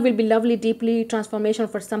 This love will be lovely, deeply transformational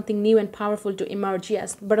for something new and powerful to emerge.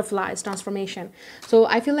 Yes, butterflies, transformation. So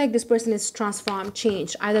I feel like this person is transformed,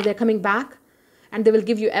 changed. Either they're coming back and they will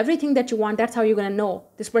give you everything that you want. That's how you're going to know.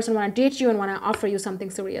 This person want to date you and want to offer you something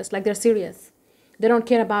serious. Like they're serious. They don't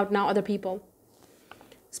care about now other people.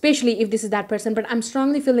 Especially if this is that person. But I'm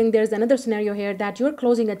strongly feeling there's another scenario here that you're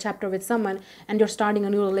closing a chapter with someone and you're starting a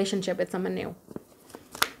new relationship with someone new.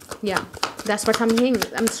 Yeah, that's what I'm hearing.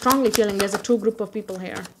 I'm strongly feeling there's a true group of people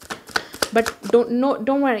here. But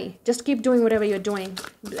don't worry. Just keep doing whatever you're doing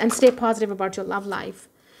and stay positive about your love life.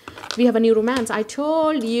 We have a new romance. I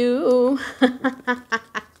told you.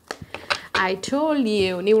 I told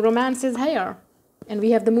you. New romance is here. And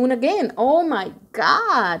we have the moon again. Oh my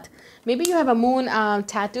God. Maybe you have a moon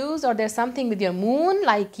tattoos, or there's something with your moon,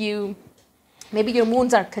 like maybe your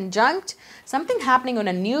moons are conjunct. Something happening on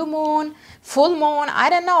a new moon, full moon. I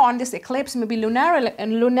don't know, on this eclipse, maybe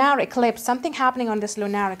lunar eclipse. Something happening on this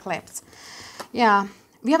lunar eclipse. Yeah,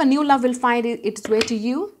 we have a new love will find its way to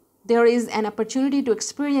you. There is an opportunity to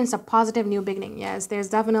experience a positive new beginning. Yes, there's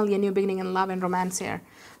definitely a new beginning in love and romance here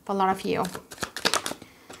for a lot of you.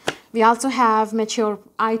 We also have mature.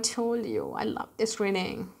 I told you, I love this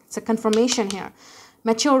reading. It's a confirmation here.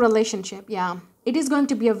 Mature relationship, yeah. It is going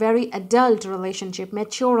to be a very adult relationship,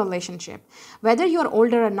 mature relationship. Whether you are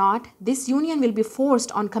older or not, this union will be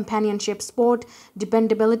forced on companionship, sport,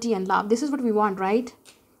 dependability, and love. This is what we want, right?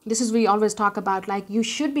 This is what we always talk about. Like, you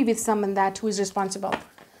should be with someone who is responsible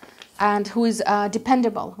and who is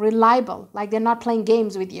dependable, reliable. Like, they're not playing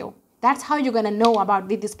games with you. That's how you're going to know about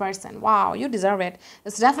with this person. Wow, you deserve it.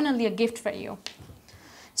 It's definitely a gift for you.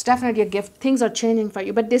 It's definitely a gift. Things are changing for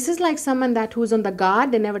you. But this is like someone who's on the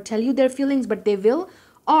guard. They never tell you their feelings, but they will.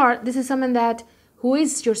 Or this is someone who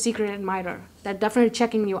is your secret admirer. That definitely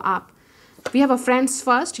checking you up. We have a friends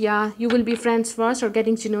first. Yeah, you will be friends first or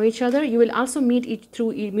getting to know each other. You will also meet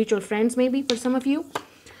through mutual friends maybe for some of you.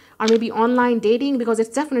 Or maybe online dating, because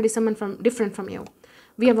it's definitely someone different from you.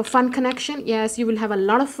 We have a fun connection. Yes, you will have a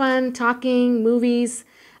lot of fun talking, movies.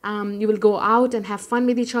 You will go out and have fun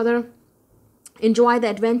with each other. Enjoy the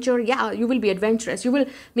adventure. Yeah, you will be adventurous. You will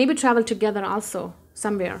maybe travel together also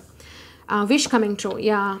somewhere. Wish coming true.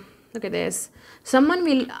 Yeah, look at this. Someone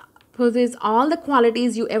will possess all the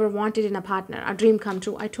qualities you ever wanted in a partner. A dream come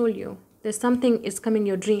true. I told you. There's something is coming in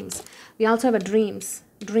your dreams. We also have a dreams.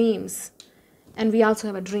 And we also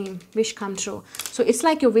have a dream. Wish come true. So it's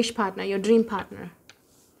like your wish partner, your dream partner.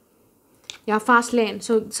 Yeah, fast lane.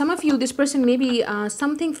 So some of you, this person, maybe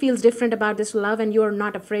something feels different about this love and you're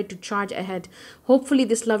not afraid to charge ahead. Hopefully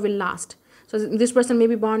this love will last. So this person may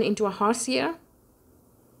be born into a horse year.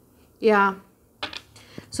 Yeah.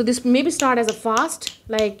 So this maybe start as a fast,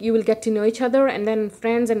 like you will get to know each other and then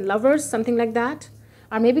friends and lovers, something like that.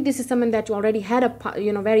 Or maybe this is someone that you already had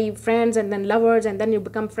very friends and then lovers and then you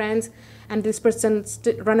become friends and this person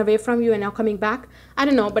run away from you and now coming back. I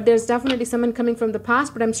don't know, but there's definitely someone coming from the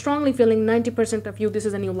past, but I'm strongly feeling 90% of you, this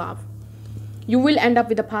is a new love. You will end up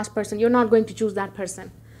with a past person. You're not going to choose that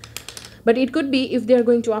person. But it could be if they're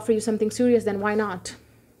going to offer you something serious, then why not?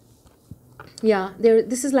 Yeah,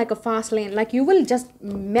 this is like a fast lane. Like you will just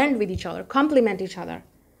mend with each other, complement each other.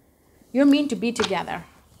 You're meant to be together.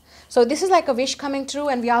 So this is like a wish coming true,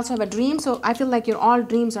 and we also have a dream. So I feel like your all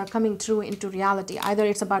dreams are coming true into reality. Either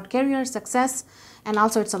it's about career, success, and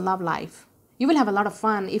also it's a love life. You will have a lot of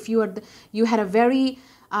fun. If you had a very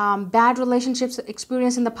bad relationships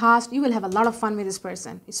experience in the past, you will have a lot of fun with this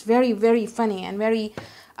person. It's very, very funny and very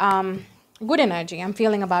good energy I'm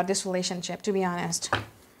feeling about this relationship, to be honest.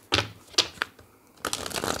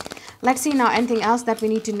 Let's see now anything else that we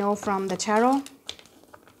need to know from the tarot.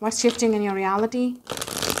 What's shifting in your reality?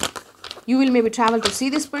 You will maybe travel to see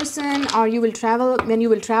this person, or you will travel, when you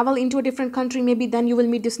will travel into a different country, maybe then you will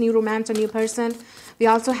meet this new romance or new person. We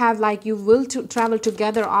also have like you will to travel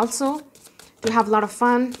together also, to have a lot of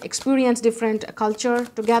fun, experience different culture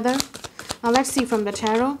together. Now let's see from the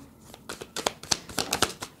tarot.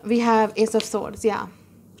 We have Ace of Swords. Yeah,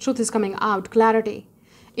 truth is coming out, clarity.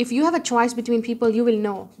 If you have a choice between people, you will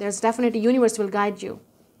know. There's definitely, universe will guide you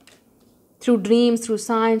through dreams, through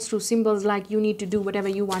signs, through symbols, like you need to do whatever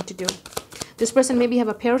you want to do. This person maybe have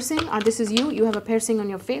a piercing, or this is you have a piercing on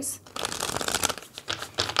your face.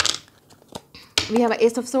 We have an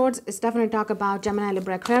Ace of Swords. It's definitely talk about Gemini,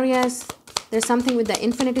 Libra, Aquarius. There's something with the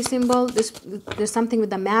infinity symbol. There's something with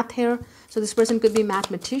the math here. So this person could be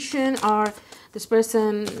mathematician, or this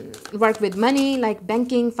person work with money, like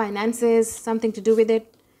banking, finances, something to do with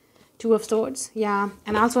it. Two of Swords. Yeah.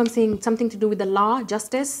 And also I'm seeing something to do with the law,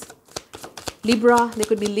 justice. Libra. They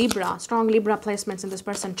could be Libra. Strong Libra placements in this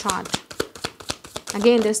person's chart.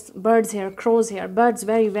 Again, there's birds here, crows here. Birds,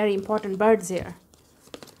 very, very important birds here.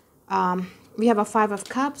 We have a Five of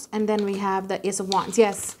Cups, and then we have the Ace of Wands.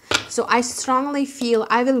 Yes. So I strongly feel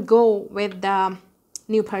I will go with the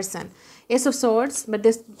new person. Ace of Swords, but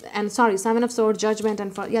this, and sorry, Seven of Swords, Judgment,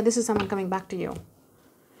 and for, yeah, this is someone coming back to you.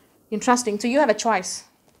 Interesting. So you have a choice.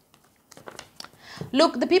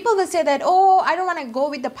 Look, the people will say that, oh, I don't want to go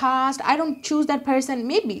with the past. I don't choose that person.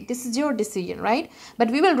 Maybe this is your decision, right?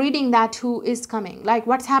 But we will reading that who is coming, like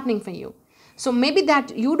what's happening for you. So maybe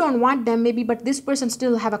that you don't want them, maybe, but this person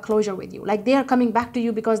still have a closure with you. Like they are coming back to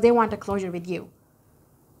you because they want a closure with you.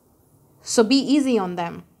 So be easy on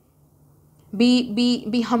them.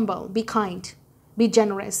 Be humble, be kind, be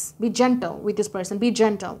generous, be gentle with this person, be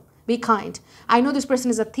gentle, be kind. I know this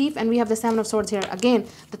person is a thief, and we have the Seven of Swords here. Again,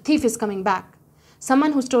 the thief is coming back.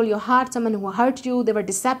 Someone who stole your heart, someone who hurt you, they were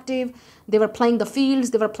deceptive, they were playing the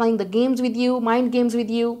fields, they were playing the games with you, mind games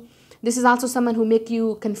with you. This is also someone who make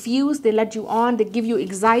you confused, they let you on, they give you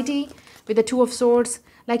anxiety with the Two of Swords.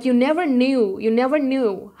 Like you never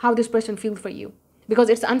knew how this person feels for you, because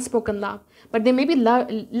it's unspoken love. But they maybe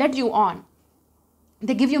led you on.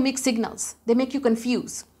 They give you mixed signals. They make you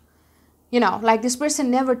confused. You know, like this person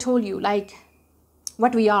never told you like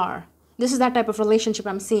what we are. This is that type of relationship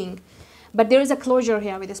I'm seeing. But there is a closure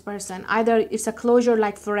here with this person. Either it's a closure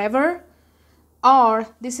like forever, or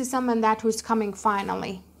this is someone that who's coming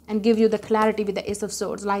finally and give you the clarity with the Ace of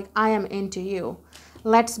Swords. Like, I am into you.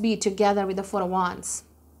 Let's be together with the Four of Wands.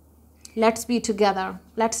 Let's be together.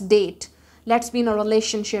 Let's date. Let's be in a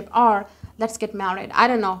relationship, or let's get married. I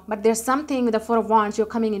don't know. But there's something with the Four of Wands. You're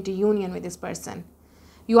coming into union with this person.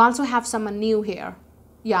 You also have someone new here.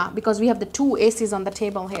 Yeah, because we have the two aces on the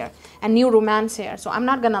table here. And new romance here. So I'm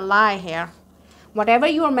not going to lie here. Whatever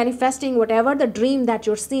you are manifesting, whatever the dream that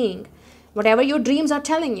you're seeing, whatever your dreams are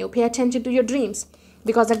telling you, pay attention to your dreams.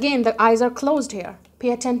 Because again, the eyes are closed here. Pay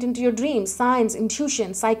attention to your dreams, signs,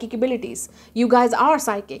 intuition, psychic abilities. You guys are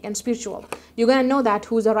psychic and spiritual. You're going to know that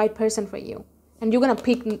who's the right person for you. And you're going to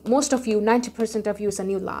pick, most of you, 90% of you is a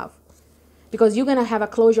new love. Because you're going to have a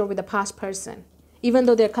closure with the past person. Even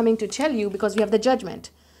though they're coming to tell you, because we have the Judgment.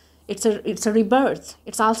 It's a rebirth.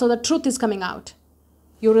 It's also the truth is coming out.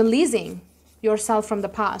 You're releasing yourself from the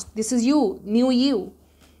past. This is you, new you.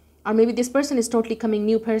 Or maybe this person is totally coming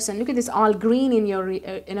new person. Look at this all green in your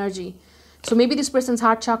energy. So maybe this person's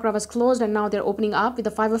heart chakra was closed and now they're opening up with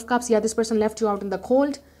the Five of Cups. Yeah, this person left you out in the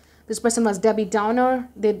cold. This person was Debbie Downer.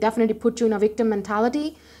 They definitely put you in a victim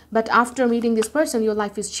mentality. But after meeting this person, your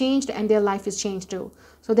life is changed and their life is changed too.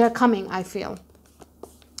 So they're coming, I feel.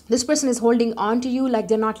 This person is holding on to you like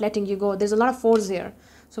they're not letting you go. There's a lot of fours here.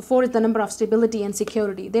 So 4 is the number of stability and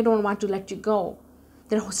security. They don't want to let you go.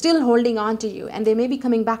 They're still holding on to you, and they may be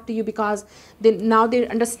coming back to you because now they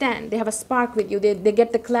understand. They have a spark with you. They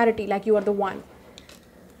get the clarity like you are the one.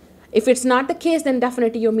 If it's not the case, then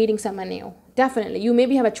definitely you're meeting someone new. Definitely. You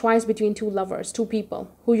maybe have a choice between two lovers, two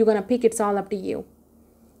people. Who you're going to pick, it's all up to you.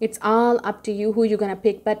 It's all up to you who you're going to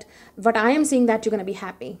pick. But what I am seeing that you're going to be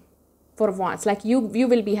happy. Four of Wands. Like you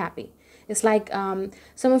will be happy. It's like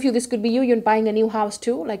some of you, this could be you. You're buying a new house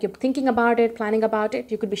too. Like you're thinking about it, planning about it.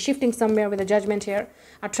 You could be shifting somewhere with a Judgment here.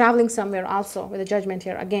 Or traveling somewhere also with a Judgment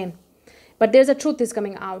here again. But there's a truth is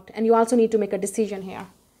coming out. And you also need to make a decision here.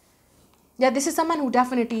 Yeah, this is someone who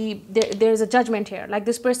definitely, there's a Judgment here. Like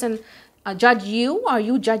this person judge you or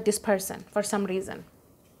you judge this person for some reason.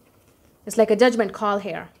 It's like a judgment call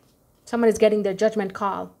here. Someone is getting their judgment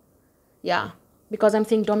call. Yeah. Because I'm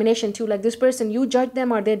seeing domination too. Like this person, you judge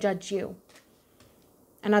them or they judge you.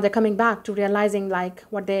 And now they're coming back to realizing like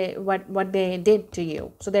what they did to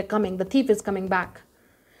you. So they're coming. The thief is coming back.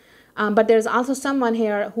 But there's also someone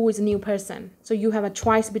here who is a new person. So you have a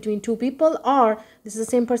choice between two people, or this is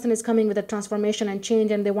the same person is coming with a transformation and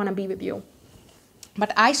change and they want to be with you.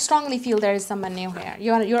 But I strongly feel there is someone new here.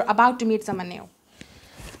 You're about to meet someone new.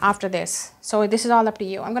 after this. So this is all up to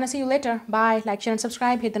you. I'm going to see you later. Bye. Like, share, and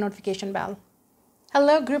subscribe. Hit the notification bell.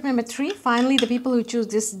 Hello, group number 3. Finally, the people who choose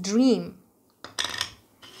this dream.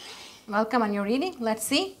 Welcome on your reading. Let's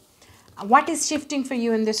see. What is shifting for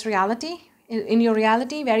you in this reality? In your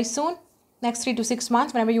reality very soon? Next 3 to 6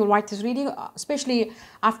 months, whenever you will watch this reading, especially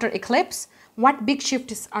after eclipse. What big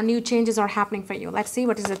shifts or new changes are happening for you? Let's see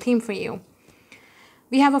what is the theme for you.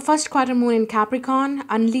 We have a first quarter moon in Capricorn.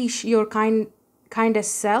 Unleash your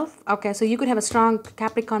kindest self. Okay, so you could have a strong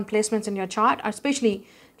Capricorn placements in your chart, especially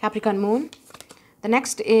Capricorn moon. The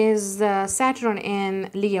next is Saturn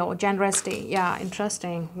in Leo, generosity. Yeah,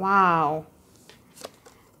 interesting. Wow.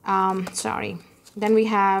 Sorry. Then we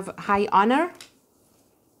have high honor.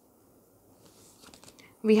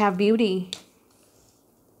 We have beauty.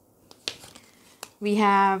 We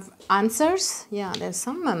have answers. Yeah, there's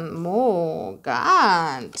someone more.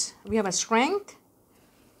 God. We have a strength.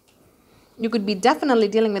 You could be definitely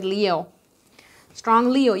dealing with Leo.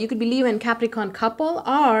 Strong Leo. You could be Leo and Capricorn couple,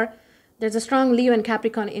 or there's a strong Leo and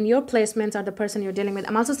Capricorn in your placements or the person you're dealing with.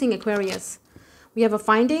 I'm also seeing Aquarius. We have a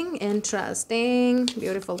finding. Interesting.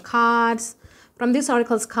 Beautiful cards. From this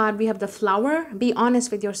oracle's card, we have the flower. Be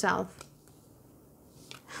honest with yourself.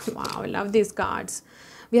 Wow, I love these cards.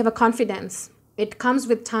 We have a confidence. It comes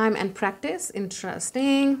with time and practice.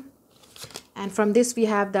 Interesting. And from this, we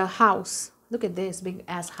have the house. Look at this big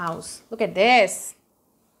ass house. Look at this.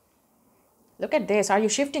 Look at this. Are you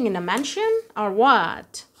shifting in a mansion or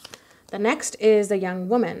what? The next is the young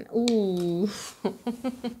woman. Ooh.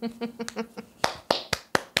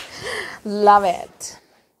 Love it.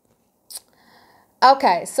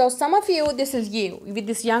 Okay, so some of you, this is you with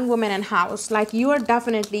this young woman and house. Like, you are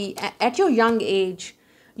definitely at your young age,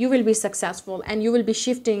 you will be successful and you will be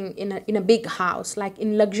shifting in a big house, like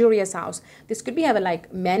in luxurious house. This could be have a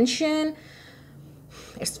like mansion.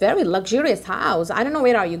 It's very luxurious house. I don't know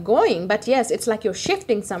where are you going, but yes, it's like you're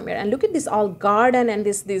shifting somewhere. And look at this all garden and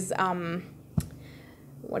this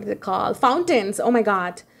what is it called? Fountains. Oh my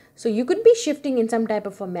God. So you could be shifting in some type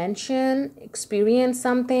of a mansion, experience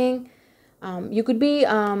something. You could be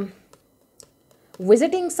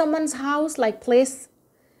visiting someone's house, like place.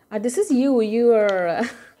 This is you. You're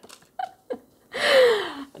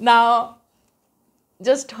now.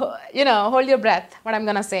 Just hold your breath. What I'm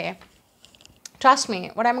gonna say. Trust me.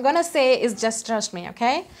 What I'm gonna say is just trust me.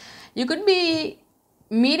 Okay. You could be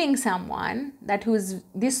meeting someone that who's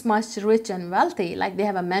this much rich and wealthy. Like they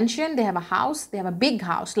have a mansion, they have a house, they have a big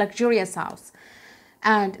house, luxurious house,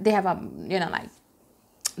 and they have a like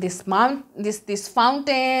this these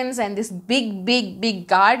fountains and this big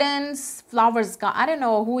gardens, flowers. I don't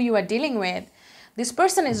know who you are dealing with. This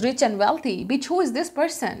person is rich and wealthy. Bitch, who is this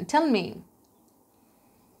person? Tell me.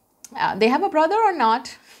 They have a brother or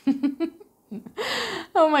not?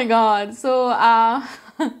 Oh my God. So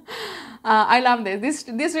I love this.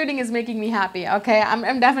 This reading is making me happy. Okay,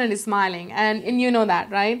 I'm definitely smiling, and you know that,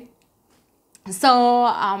 right? So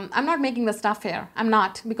I'm not making the stuff here. I'm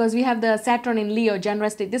not, because we have the Saturn in Leo,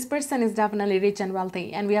 generosity. This person is definitely rich and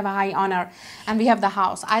wealthy, and we have a high honor, and we have the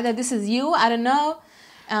house. Either this is you, I don't know.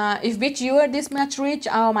 If bitch you are this much rich,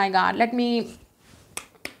 oh my God, let me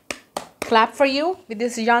clap for you with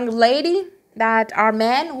this young lady that are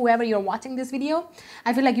man, whoever you're watching this video.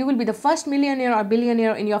 I feel like you will be the first millionaire or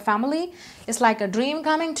billionaire in your family. It's like a dream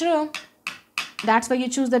coming true. That's why you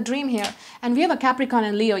choose the dream here. And we have a Capricorn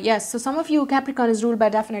and Leo. Yes, so some of you, Capricorn is ruled by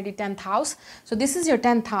definitely 10th house. So this is your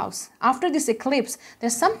 10th house. After this eclipse,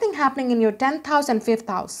 there's something happening in your 10th house and 5th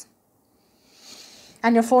house.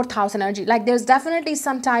 And your 4th house energy. Like there's definitely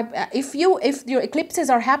some type, if your eclipses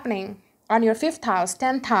are happening on your 5th house,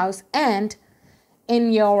 10th house, and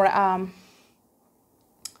in your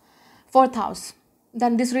 4th house,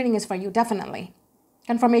 then this reading is for you, definitely.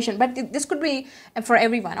 Confirmation. But this could be for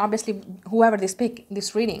everyone, obviously, whoever this pick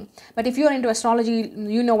this reading. But if you're into astrology,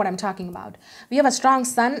 you know what I'm talking about. We have a strong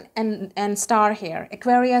sun and star here.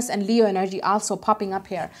 Aquarius and Leo energy also popping up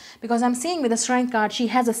here. Because I'm seeing with the strength card, she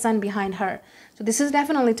has a sun behind her. So this is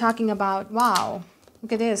definitely talking about, wow,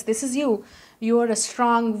 look at this. This is you. You're a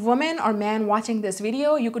strong woman or man watching this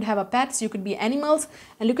video. You could have a pets, you could be animals.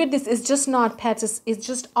 And look at this, it's just not pets, it's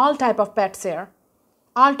just all type of pets here.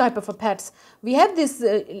 All type of pets. We have this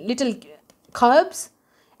little cubs,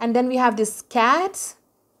 and then we have this cats.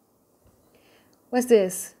 What's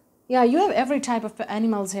this? Yeah, you have every type of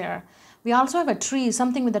animals here. We also have a tree,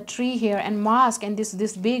 something with a tree here, and mosque, and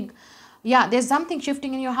this big. Yeah, there's something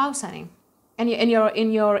shifting in your house, honey, and in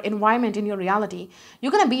your environment, in your reality.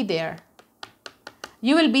 You're gonna be there.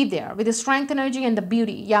 You will be there with the strength energy and the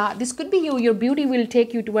beauty. Yeah, this could be you. Your beauty will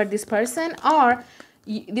take you toward this person, or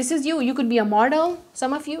this is you. You could be a model.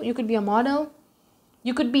 Some of you could be a model.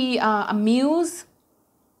 You could be a muse,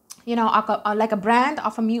 you know, like a brand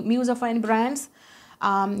of a muse of any brands.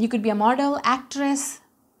 You could be a model, actress,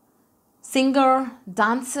 singer,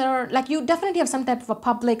 dancer. Like you definitely have some type of a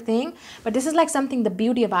public thing, but this is like something, the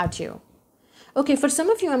beauty about you. Okay, for some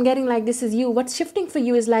of you, I'm getting like this is you. What's shifting for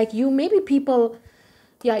you is like you maybe people,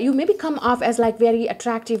 yeah, you maybe come off as like very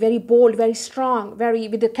attractive, very bold, very strong, very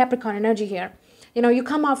with the Capricorn energy here. You know, you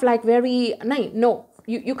come off like very, no,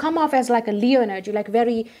 you come off as like a Leo energy, like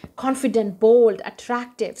very confident, bold,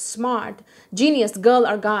 attractive, smart, genius, girl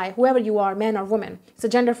or guy, whoever you are, man or woman. It's a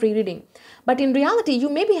gender-free reading. But in reality, you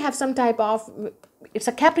maybe have some type of, it's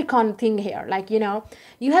a Capricorn thing here. Like, you know,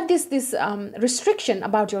 you have this restriction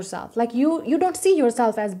about yourself. Like you don't see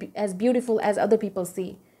yourself as beautiful as other people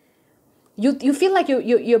see. You feel like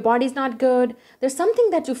your body's not good. There's something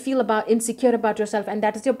that you feel about insecure about yourself, and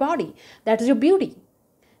that is your body. That is your beauty.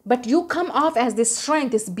 But you come off as this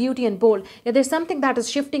strength, this beauty and bold. Yeah, there's something that is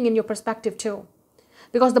shifting in your perspective too.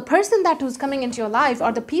 Because the person that who's coming into your life,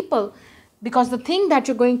 or the people, because the thing that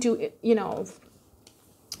you're going to, you know,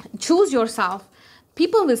 choose yourself,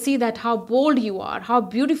 people will see that how bold you are, how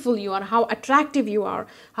beautiful you are, how attractive you are,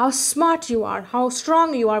 how smart you are, how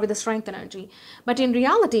strong you are with the strength energy. But in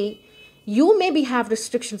reality, you maybe have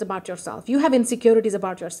restrictions about yourself. You have insecurities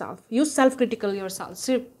about yourself. You self-critical yourself,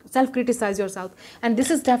 self-criticize yourself. And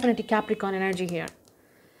this is definitely Capricorn energy here.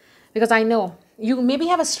 Because I know you maybe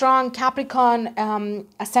have a strong Capricorn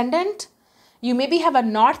ascendant. You maybe have a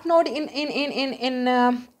North Node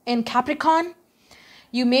in Capricorn.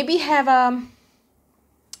 You maybe have a,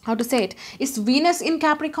 how to say it, it's Venus in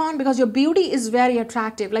Capricorn, because your beauty is very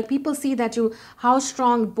attractive. Like people see that you, how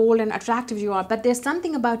strong, bold and attractive you are, but there's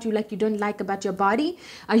something about you like you don't like about your body,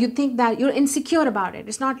 or you think that you're insecure about it.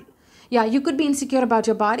 It's not, yeah, you could be insecure about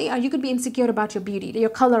your body, or you could be insecure about your beauty, your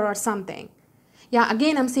color or something. Yeah,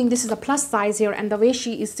 again, I'm seeing this is a plus size here, and the way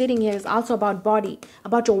she is sitting here is also about body,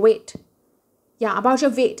 about your weight. Yeah, about your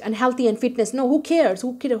weight and healthy and fitness. No, who cares?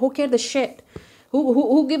 Who cares the shit?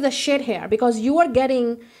 Who gives a shit here? Because you are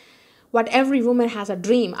getting what every woman has a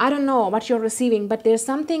dream. I don't know what you're receiving, but there's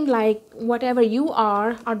something like whatever you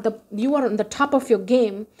are, you are on the top of your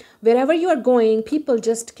game. Wherever you are going, people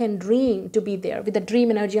just can dream to be there. With the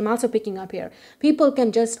dream energy, I'm also picking up here. People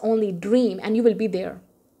can just only dream and you will be there.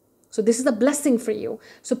 So this is a blessing for you.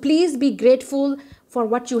 So please be grateful for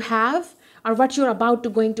what you have or what you're about to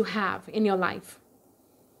going to have in your life.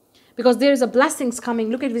 Because there is a blessings coming.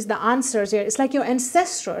 Look at this, the answers here. It's like your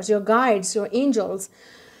ancestors, your guides, your angels.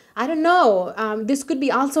 I don't know. This could be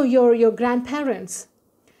also your grandparents.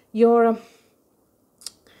 If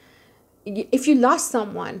you lost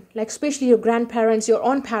someone, like especially your grandparents, your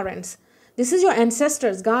own parents, this is your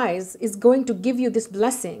ancestors, guys, is going to give you this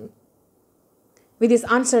blessing. With these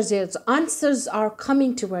answers here, so answers are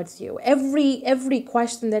coming towards you. Every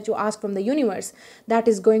question that you ask from the universe, that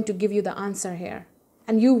is going to give you the answer here.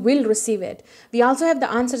 And you will receive it. We also have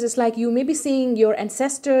the answers. It's like you may be seeing your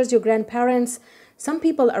ancestors, your grandparents, some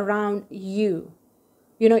people around you,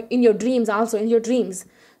 you know, in your dreams also, in your dreams.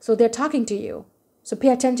 So they're talking to you. So pay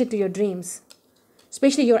attention to your dreams,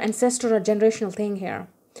 especially your ancestor or generational thing here.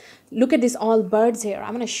 Look at these all birds here.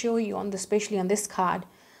 I'm going to show you on this, especially on this card.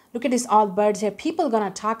 Look at these all birds here. People are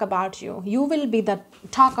going to talk about you. You will be the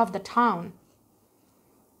talk of the town.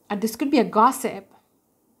 And this could be a gossip.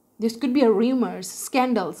 This could be a rumors,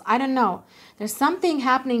 scandals. I don't know. There's something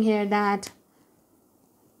happening here that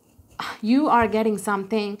you are getting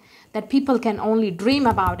something that people can only dream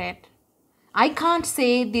about it. I can't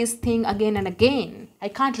say this thing again and again. I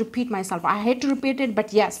can't repeat myself. I hate to repeat it,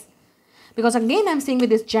 but yes. Because again, I'm seeing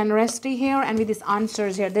with this generosity here and with these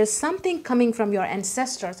answers here, there's something coming from your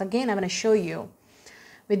ancestors. Again, I'm going to show you.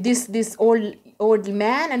 With this old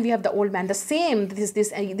man, and we have the old man. The same.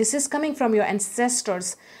 This is coming from your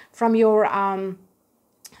ancestors, from your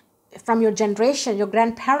generation, your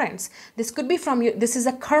grandparents. This could be from you. This is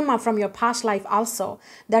a karma from your past life also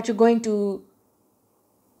that you're going to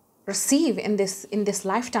receive in this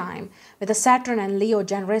lifetime with the Saturn and Leo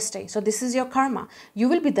generosity. So this is your karma. You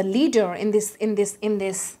will be the leader in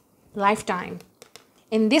this lifetime.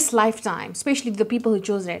 In this lifetime, especially the people who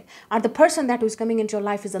chose it, or the person that is coming into your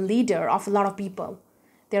life is a leader of a lot of people.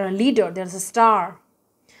 They're a leader. There's a star.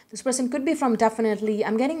 This person could be from definitely,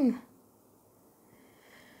 I'm getting,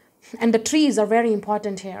 and the trees are very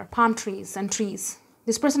important here. Palm trees and trees.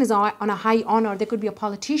 This person is on a high honor. They could be a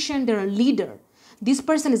politician. They're a leader. This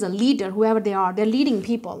person is a leader, whoever they are. They're leading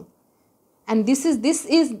people. And this is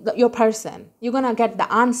your person. You're going to get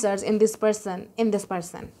the answers in this person,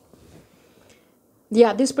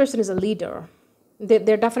 Yeah, this person is a leader.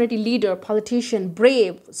 They're definitely leader, politician,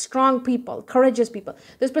 brave, strong people, courageous people.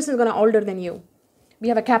 This person is going to be older than you. We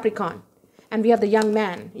have a Capricorn. And we have the young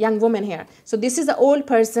man, young woman here. So this is the old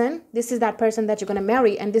person. This is that person that you're going to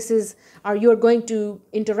marry. And this is, or you're going to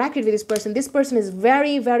interact with this person. This person is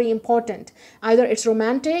very, very important. Either it's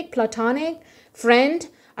romantic, platonic, friend,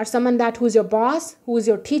 or someone that who's your boss, who is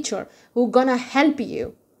your teacher, who's going to help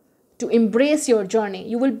you to embrace your journey.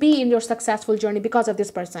 You will be in your successful journey because of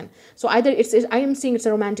this person. So either I am seeing it's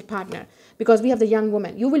a romantic partner because we have the young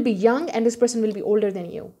woman. You will be young and this person will be older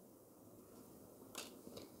than you.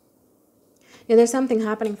 Yeah, there's something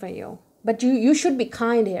happening for you. But you should be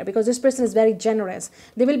kind here because this person is very generous.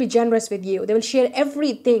 They will be generous with you. They will share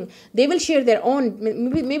everything. They will share their own.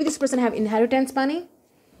 Maybe this person have inheritance money.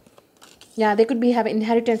 Yeah, they could be have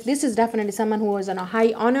inheritance. This is definitely someone who is on a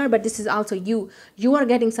high honor, but this is also you. You are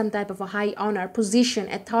getting some type of a high honor, position,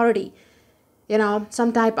 authority, you know,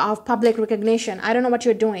 some type of public recognition. I don't know what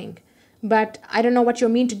you're doing, but I don't know what you're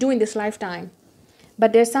meant to do in this lifetime.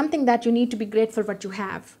 But there's something that you need to be grateful for what you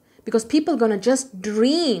have. Because people are going to just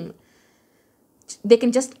dream. They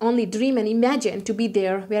can just only dream and imagine to be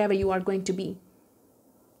there wherever you are going to be.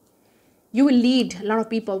 You will lead a lot of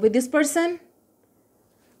people with this person,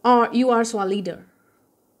 or you are also a leader.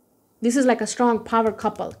 This is like a strong power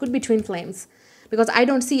couple. Could be twin flames. Because I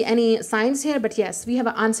don't see any signs here, but yes, we have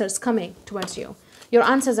answers coming towards you. Your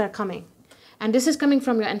answers are coming. And this is coming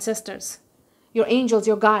from your ancestors. Your angels,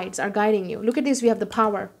 your guides are guiding you. Look at this, we have the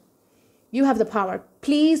power. You have the power.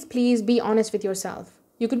 Please, please be honest with yourself.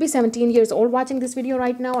 You could be 17 years old watching this video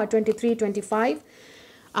right now, or 23, 25.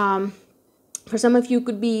 For some of you,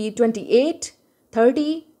 could be 28,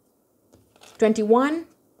 30, 21,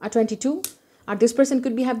 or 22. Or this person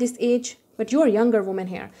could be have this age. But you are a younger woman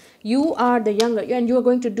here. You are the younger, and you are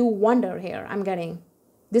going to do wonder here, I'm getting.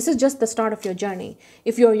 This is just the start of your journey.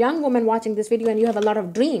 If you're a young woman watching this video and you have a lot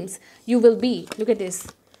of dreams, you will be. Look at this.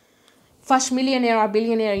 First millionaire or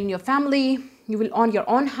billionaire in your family. You will own your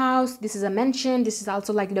own house. This is a mansion. This is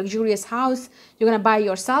also like luxurious house. You're going to buy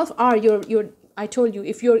yourself, or I told you,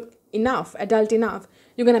 if you're enough, adult enough,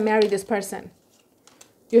 you're going to marry this person.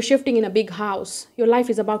 You're shifting in a big house. Your life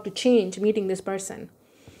is about to change meeting this person.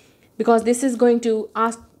 Because this is going to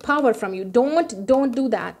ask power from you. Don't do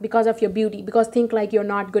that because of your beauty. Because think like you're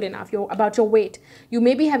not good enough. You're about your weight. You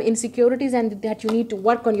maybe have insecurities and that you need to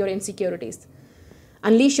work on your insecurities.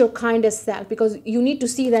 Unleash your kindest self because you need to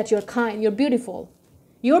see that you're kind, you're beautiful.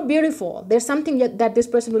 You're beautiful. There's something that this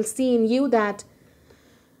person will see in you that,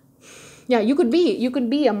 yeah, you could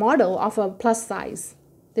be a model of a plus size.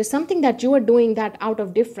 There's something that you are doing that out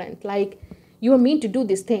of different, like you are meant to do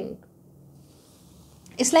this thing.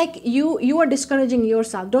 It's like you are discouraging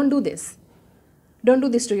yourself. Don't do this. Don't do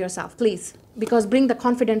this to yourself, please. Because bring the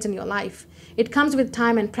confidence in your life. It comes with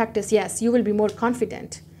time and practice. Yes, you will be more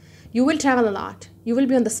confident. You will travel a lot. You will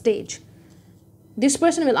be on the stage. This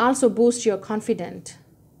person will also boost your confidence,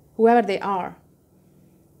 whoever they are.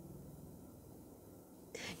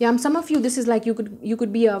 Yeah, some of you, this is like you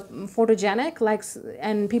could be a photogenic, like,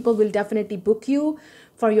 and people will definitely book you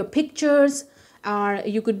for your pictures, or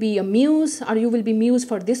you could be a muse, or you will be muse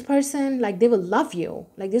for this person. Like they will love you.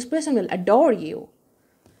 Like this person will adore you.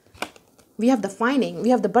 We have the finding. We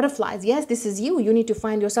have the butterflies. Yes, this is you. You need to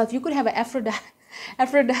find yourself. You could have an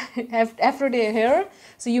Aphrodite hair,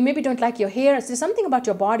 so you maybe don't like your hair. So there's something about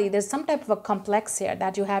your body. There's some type of a complex here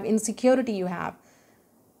that you have, insecurity you have.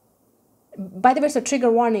 By the way, it's a trigger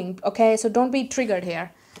warning, okay? So don't be triggered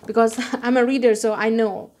here because I'm a reader, so I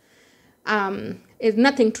know it's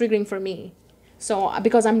nothing triggering for me. So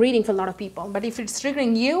because I'm reading for a lot of people, but if it's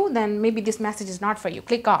triggering you, then maybe this message is not for you.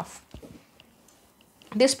 Click off.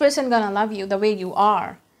 This person gonna love you the way you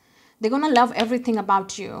are. They're gonna love everything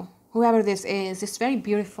about you. Whoever this is, it's very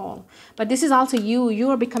beautiful. But this is also you. You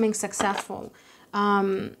are becoming successful.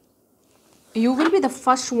 You will be the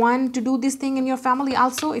first one to do this thing in your family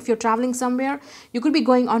also. If you're traveling somewhere, you could be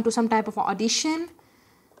going on to some type of audition.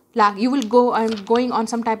 Like you will going on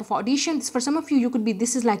some type of audition. For some of you, you could be,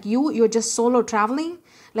 this is like you're just solo traveling.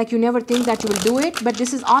 Like you never think that you will do it. But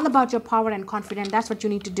this is all about your power and confidence. That's what you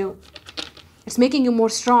need to do. It's making you more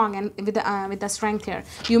strong and with the strength here.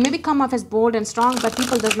 You maybe come off as bold and strong, but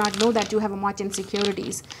people does not know that you have much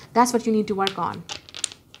insecurities. That's what you need to work on.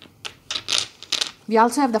 We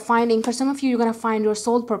also have the finding. For some of you, you're going to find your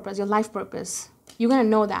soul purpose, your life purpose. You're going to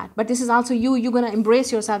know that. But this is also you. You're going to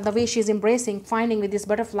embrace yourself the way she's embracing, finding with this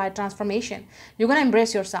butterfly transformation. You're going to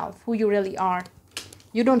embrace yourself, who you really are.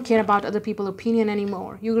 You don't care about other people's opinion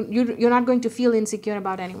anymore. You're not going to feel insecure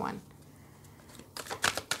about anyone.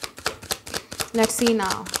 Let's see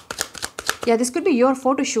now. Yeah, this could be your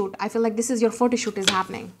photo shoot. I feel like this is your photo shoot is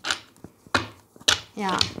happening.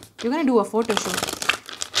 Yeah, you're going to do a photo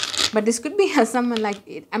shoot. But this could be someone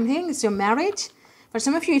like, I'm hearing it's your marriage. For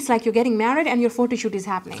some of you, it's like you're getting married and your photo shoot is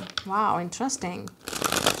happening. Wow, interesting.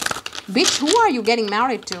 Bitch, who are you getting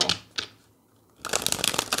married to?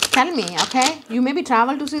 Tell me, okay? You maybe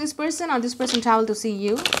travel to see this person or this person travel to see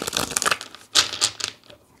you.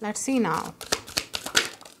 Let's see now.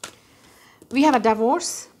 We have a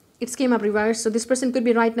divorce. It came up reversed. So this person could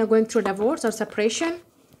be right now going through a divorce or separation.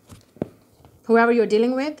 Whoever you're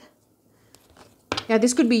dealing with. Yeah,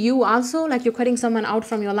 this could be you also. Like you're cutting someone out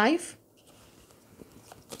from your life.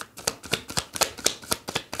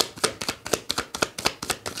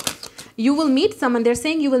 You will meet someone. They're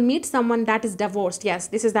saying you will meet someone that is divorced. Yes,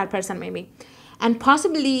 this is that person maybe. And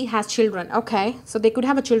possibly has children. Okay, so they could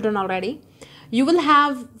have a children already. You will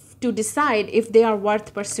have to decide if they are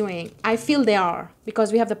worth pursuing. I feel they are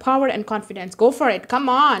because we have the power and confidence. Go for it. Come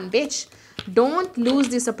on, bitch. Don't lose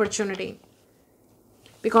this opportunity.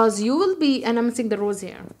 Because you will be, and I'm seeing the rose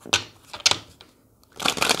here.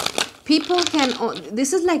 People can,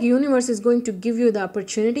 this is like universe is going to give you the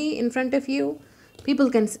opportunity in front of you.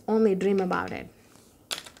 People can only dream about it.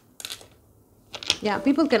 Yeah,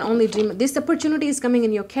 people can only dream. This opportunity is coming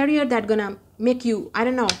in your career that gonna make you, I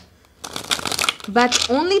don't know. But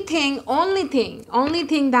only thing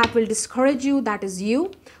that will discourage you, that is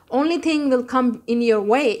you. Only thing will come in your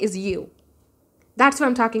way is you. That's what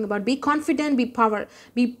I'm talking about. Be confident, be power.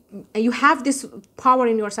 You have this power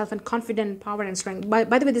in yourself and confident power and strength. By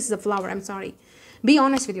the way, this is a flower. I'm sorry. Be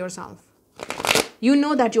honest with yourself. You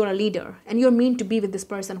know that you're a leader and you're meant to be with this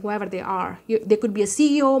person, whoever they are. They could be a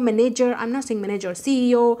CEO, manager. I'm not saying manager,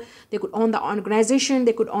 CEO. They could own the organization.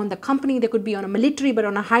 They could own the company. They could be on a military, but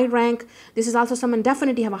on a high rank. This is also someone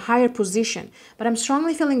definitely have a higher position. But I'm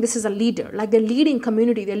strongly feeling this is a leader. Like they're leading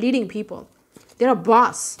community. They're leading people. They're a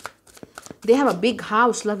boss. They have a big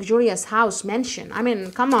house, luxurious house, mansion. I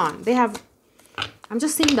mean, come on. They have, I'm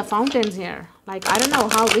just seeing the fountains here. Like, I don't know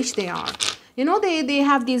how rich they are. You know, they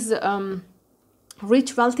have these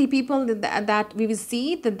rich, wealthy people that we will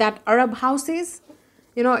see, that Arab houses,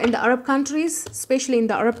 you know, in the Arab countries, especially in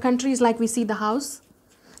the Arab countries, like we see the house,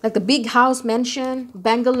 like the big house, mansion,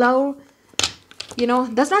 bungalow, you know,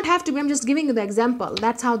 does not have to be, I'm just giving you the example.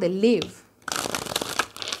 That's how they live.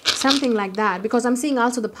 Something like that, because I'm seeing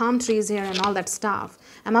also the palm trees here and all that stuff.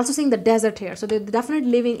 I'm also seeing the desert here. So they're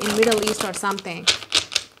definitely living in Middle East or something.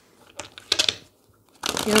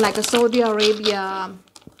 You know, like a Saudi Arabia,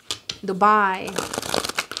 Dubai,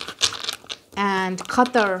 and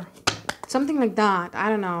Qatar. Something like that. I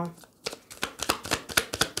don't know.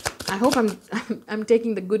 I hope I'm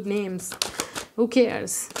taking the good names. Who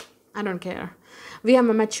cares? I don't care. We have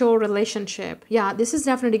a mature relationship. Yeah, this is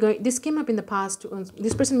definitely going, this came up in the past.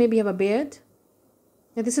 This person maybe have a beard.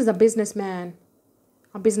 Yeah, this is a businessman,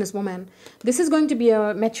 a businesswoman. This is going to be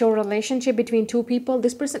a mature relationship between two people.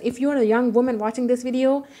 This person, if you're a young woman watching this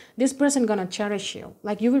video, this person gonna cherish you.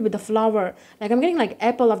 Like you will be the flower. Like I'm getting like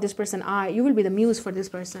apple of this person's eye. You will be the muse for this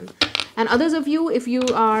person. And others of you, if you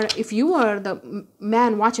are the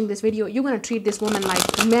man watching this video, you're gonna treat this woman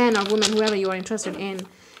like man or woman, whoever you are interested in,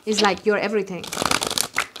 is like your everything.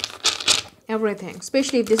 Everything.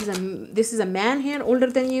 Especially if this is a man here older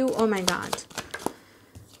than you. Oh my God.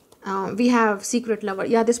 We have secret lover.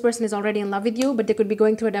 Yeah, this person is already in love with you, but they could be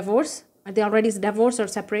going through a divorce. Are they already divorced or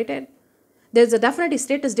separated? There's a definitely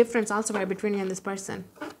status difference also between you and this person.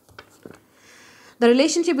 The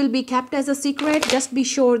relationship will be kept as a secret. Just be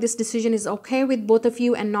sure this decision is okay with both of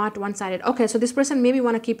you and not one-sided. Okay, so this person maybe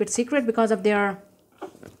want to keep it secret because of their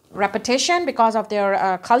reputation, because of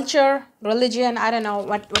their culture, religion. I don't know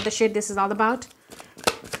what the shit this is all about.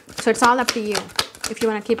 So it's all up to you if you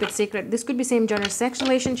want to keep it secret. This could be same gender sex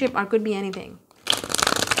relationship or could be anything.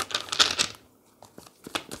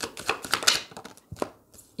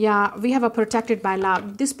 Yeah, we have a protected by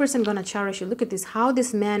love. This person gonna cherish you. Look at this, how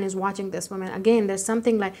this man is watching this woman. Again, there's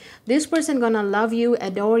something like this person gonna love you,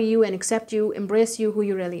 adore you, and accept you, embrace you who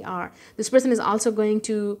you really are. This person is also going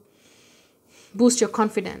to boost your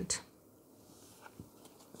confidence.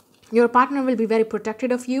 Your partner will be very protective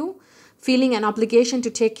of you, feeling an obligation to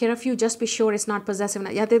take care of you. Just be sure it's not possessive.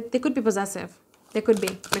 Yeah, they could be possessive. They could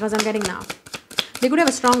be, because I'm getting now. They could have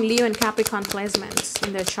a strong Leo and Capricorn placements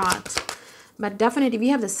in their chart. But definitely, we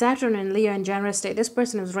have the Saturn and Leo in generous state. This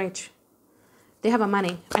person is rich. They have a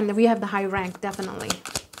money. And we have the high rank, definitely.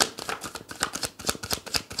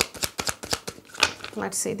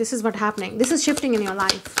 Let's see. This is what's happening. This is shifting in your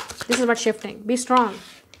life. This is what's shifting. Be strong.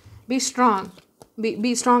 Be strong.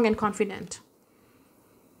 Be strong and confident.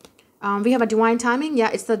 We have a divine timing.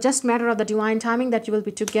 Yeah, it's the just matter of the divine timing that you will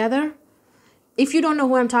be together. If you don't know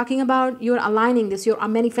who I'm talking about, you're aligning this. You're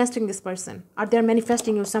manifesting this person. Or they're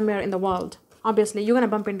manifesting you somewhere in the world. Obviously, you're going to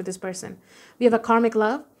bump into this person. We have a karmic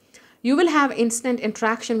love. You will have instant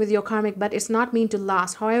interaction with your karmic, but it's not meant to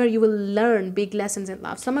last. However, you will learn big lessons in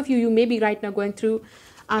love. Some of you, you may be right now going through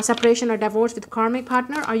separation or divorce with karmic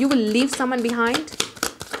partner, or you will leave someone behind.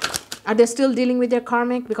 Are they still dealing with their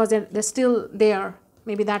karmic? Because they're still there.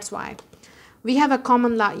 Maybe that's why. We have a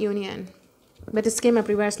common law union, but it came up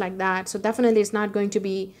reverse like that. So definitely it's not going to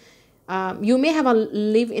be, you may have a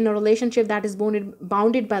live in a relationship that is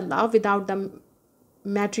bounded by love without the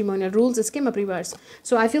matrimonial rules. It came up reverse.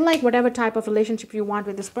 So I feel like whatever type of relationship you want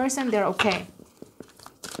with this person, they're okay.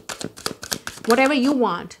 Whatever you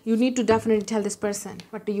want, you need to definitely tell this person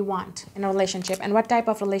what do you want in a relationship and what type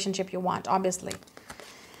of relationship you want, obviously.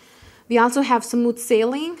 We also have smooth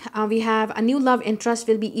sailing. We have a new love interest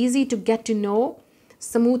will be easy to get to know,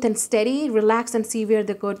 smooth and steady, relax and see where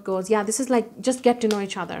the good goes. Yeah, this is like just get to know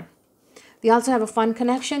each other. We also have a fun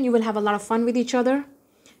connection. You will have a lot of fun with each other.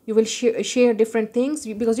 You will share different things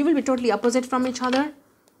because you will be totally opposite from each other.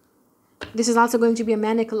 This is also going to be a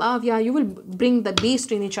manic love. Yeah, you will bring the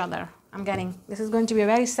beast in each other. I'm getting. This is going to be a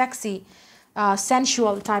very sexy,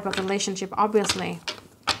 sensual type of relationship, obviously.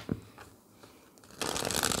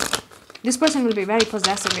 This person will be very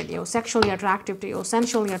possessive with you, sexually attractive to you,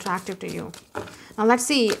 sensually attractive to you. Now let's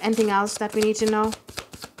see anything else that we need to know.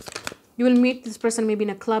 You will meet this person maybe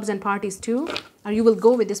in a clubs and parties too, or you will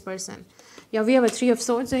go with this person. Yeah, we have a 3 of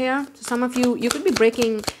Swords here. So some of you, you could be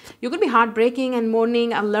breaking, you could be heartbreaking and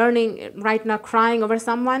mourning and learning right now, crying over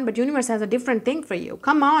someone, but universe has a different thing for you.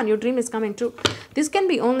 Come on, your dream is coming true. This can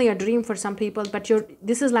be only a dream for some people, but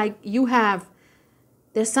this is like you have,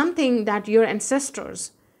 there's something that your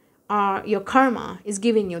ancestors or your karma is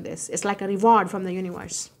giving you this. It's like a reward from the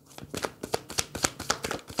universe.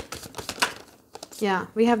 Yeah,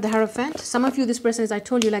 we have the Hierophant. Some of you, this person is, I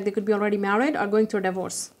told you, like they could be already married or going through a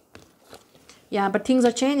divorce. Yeah, but things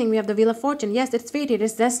are changing. We have the Wheel of Fortune. Yes, it's fated.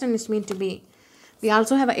 It's destined. It's meant to be. We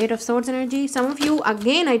also have an 8 of Swords energy. Some of you,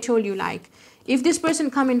 again, I told you, like, if this person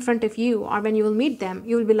come in front of you or when you will meet them,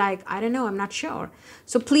 you will be like, I don't know, I'm not sure.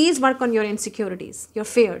 So please work on your insecurities, your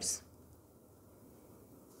fears.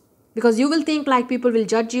 Because you will think like people will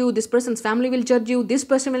judge you. This person's family will judge you. This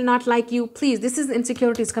person will not like you. Please, this is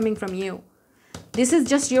insecurities coming from you. This is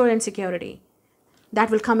just your insecurity that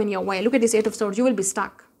will come in your way. Look at this 8 of Swords. You will be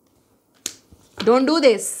stuck. Don't do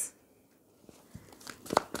this.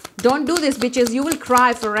 Don't do this, bitches. You will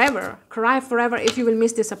cry forever. Cry forever if you will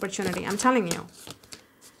miss this opportunity. I'm telling you.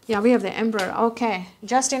 Yeah, we have the Emperor. Okay,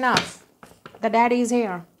 just enough. The daddy is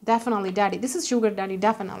here. Definitely daddy. This is sugar daddy,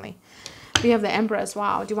 definitely. We have the Empress.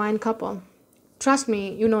 Wow, divine couple. Trust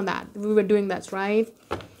me, you know that. We were doing that, right?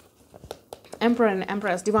 Emperor and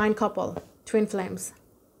Empress, divine couple, twin flames,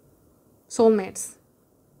 soulmates,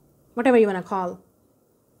 whatever you want to call.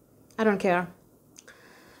 I don't care.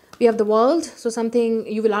 We have the World. So something,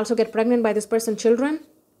 you will also get pregnant by this person, children.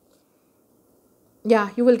 Yeah,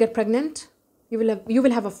 you will get pregnant. You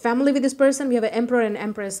will have a family with this person. We have an Emperor and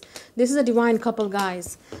Empress. This is a divine couple,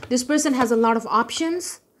 guys. This person has a lot of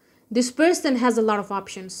options. This person has a lot of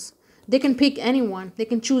options. They can pick anyone. They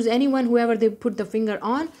can choose anyone, whoever they put the finger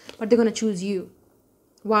on, but they're going to choose you.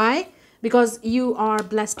 Why? Because you are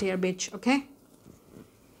blessed here, bitch, okay?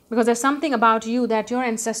 Because there's something about you that your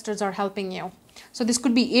ancestors are helping you. So this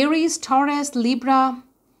could be Aries, Taurus, Libra,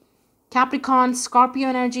 Capricorn, Scorpio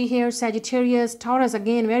energy here, Sagittarius, Taurus,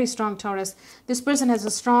 again, very strong Taurus. This person has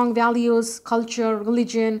a strong values, culture,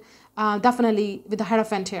 religion, definitely with the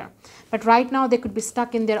Hierophant here. But right now they could be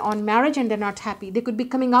stuck in their own marriage and they're not happy. They could be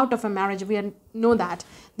coming out of a marriage. We know that.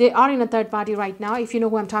 They are in a third party right now, if you know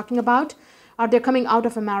who I'm talking about. Or they're coming out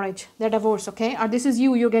of a marriage. They're divorced, okay? Or this is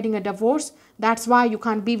you, you're getting a divorce. That's why you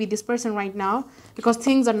can't be with this person right now, because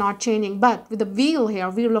things are not changing. But with the wheel here,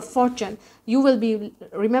 Wheel of Fortune, you will be,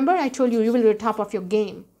 remember I told you, you will be at the top of your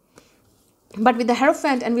game. But with the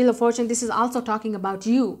Hierophant and Wheel of Fortune, this is also talking about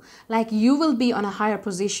you. Like you will be on a higher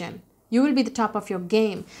position. You will be the top of your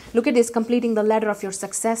game. Look at this, completing the ladder of your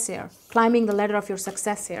success here. Climbing the ladder of your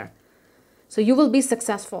success here. So you will be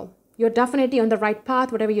successful. You're definitely on the right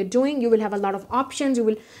path. Whatever you're doing, you will have a lot of options.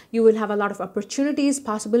 You will have a lot of opportunities,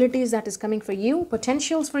 possibilities that is coming for you,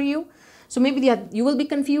 potentials for you. So maybe you will be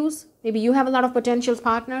confused. Maybe you have a lot of potentials,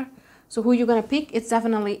 partner. So who you're going to pick, it's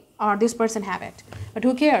definitely, or this person have it. But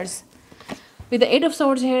who cares? With the 8 of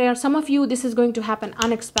Swords here, some of you, this is going to happen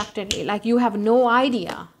unexpectedly. Like you have no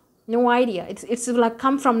idea. No idea. It's like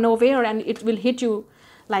come from nowhere and it will hit you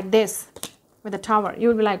like this with a tower. You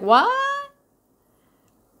will be like, what?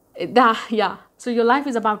 Yeah. So your life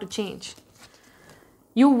is about to change.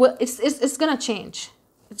 You will. It's gonna change.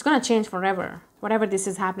 It's gonna change forever. Whatever this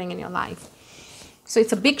is happening in your life. So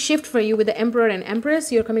it's a big shift for you with the Emperor and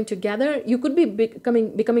Empress. You're coming together. You could be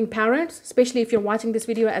becoming parents, especially if you're watching this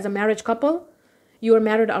video as a marriage couple. You are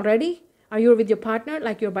married already, or you're with your partner,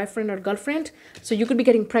 like your boyfriend or girlfriend. So you could be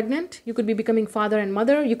getting pregnant. You could be becoming father and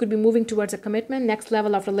mother. You could be moving towards a commitment, next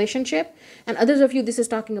level of relationship. And others of you, this is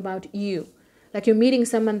talking about you. Like you're meeting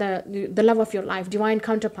someone, the love of your life, divine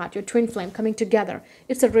counterpart, your twin flame coming together.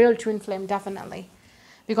 It's a real twin flame, definitely.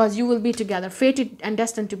 Because you will be together, fated and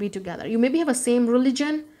destined to be together. You maybe have a same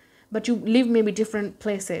religion, but you live maybe different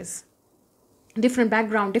places, different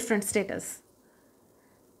background, different status.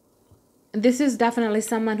 And this is definitely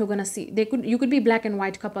someone who's gonna see. You could be black and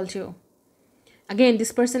white couple too. Again,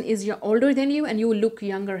 this person is older than you, and you look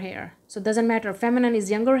younger here. So it doesn't matter. Feminine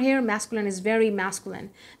is younger here. Masculine is very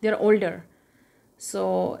masculine. They're older.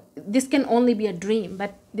 So this can only be a dream,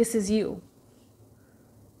 but this is you.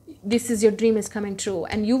 This is your dream is coming true,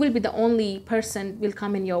 and you will be the only person will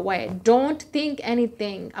come in your way. Don't think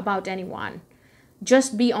anything about anyone.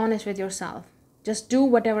 Just be honest with yourself. Just do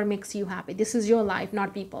whatever makes you happy. This is your life,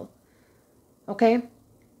 not people. Okay?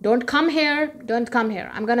 Don't come here. Don't come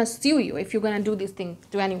here. I'm going to sue you if you're going to do this thing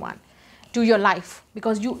to anyone, to your life,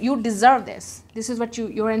 because you deserve this. This is what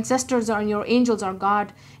your ancestors or your angels or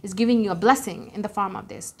God is giving you a blessing in the form of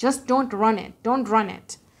this. Just don't run it. Don't run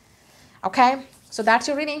it. Okay? So that's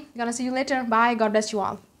your reading. Gonna see you later. Bye. God bless you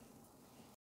all.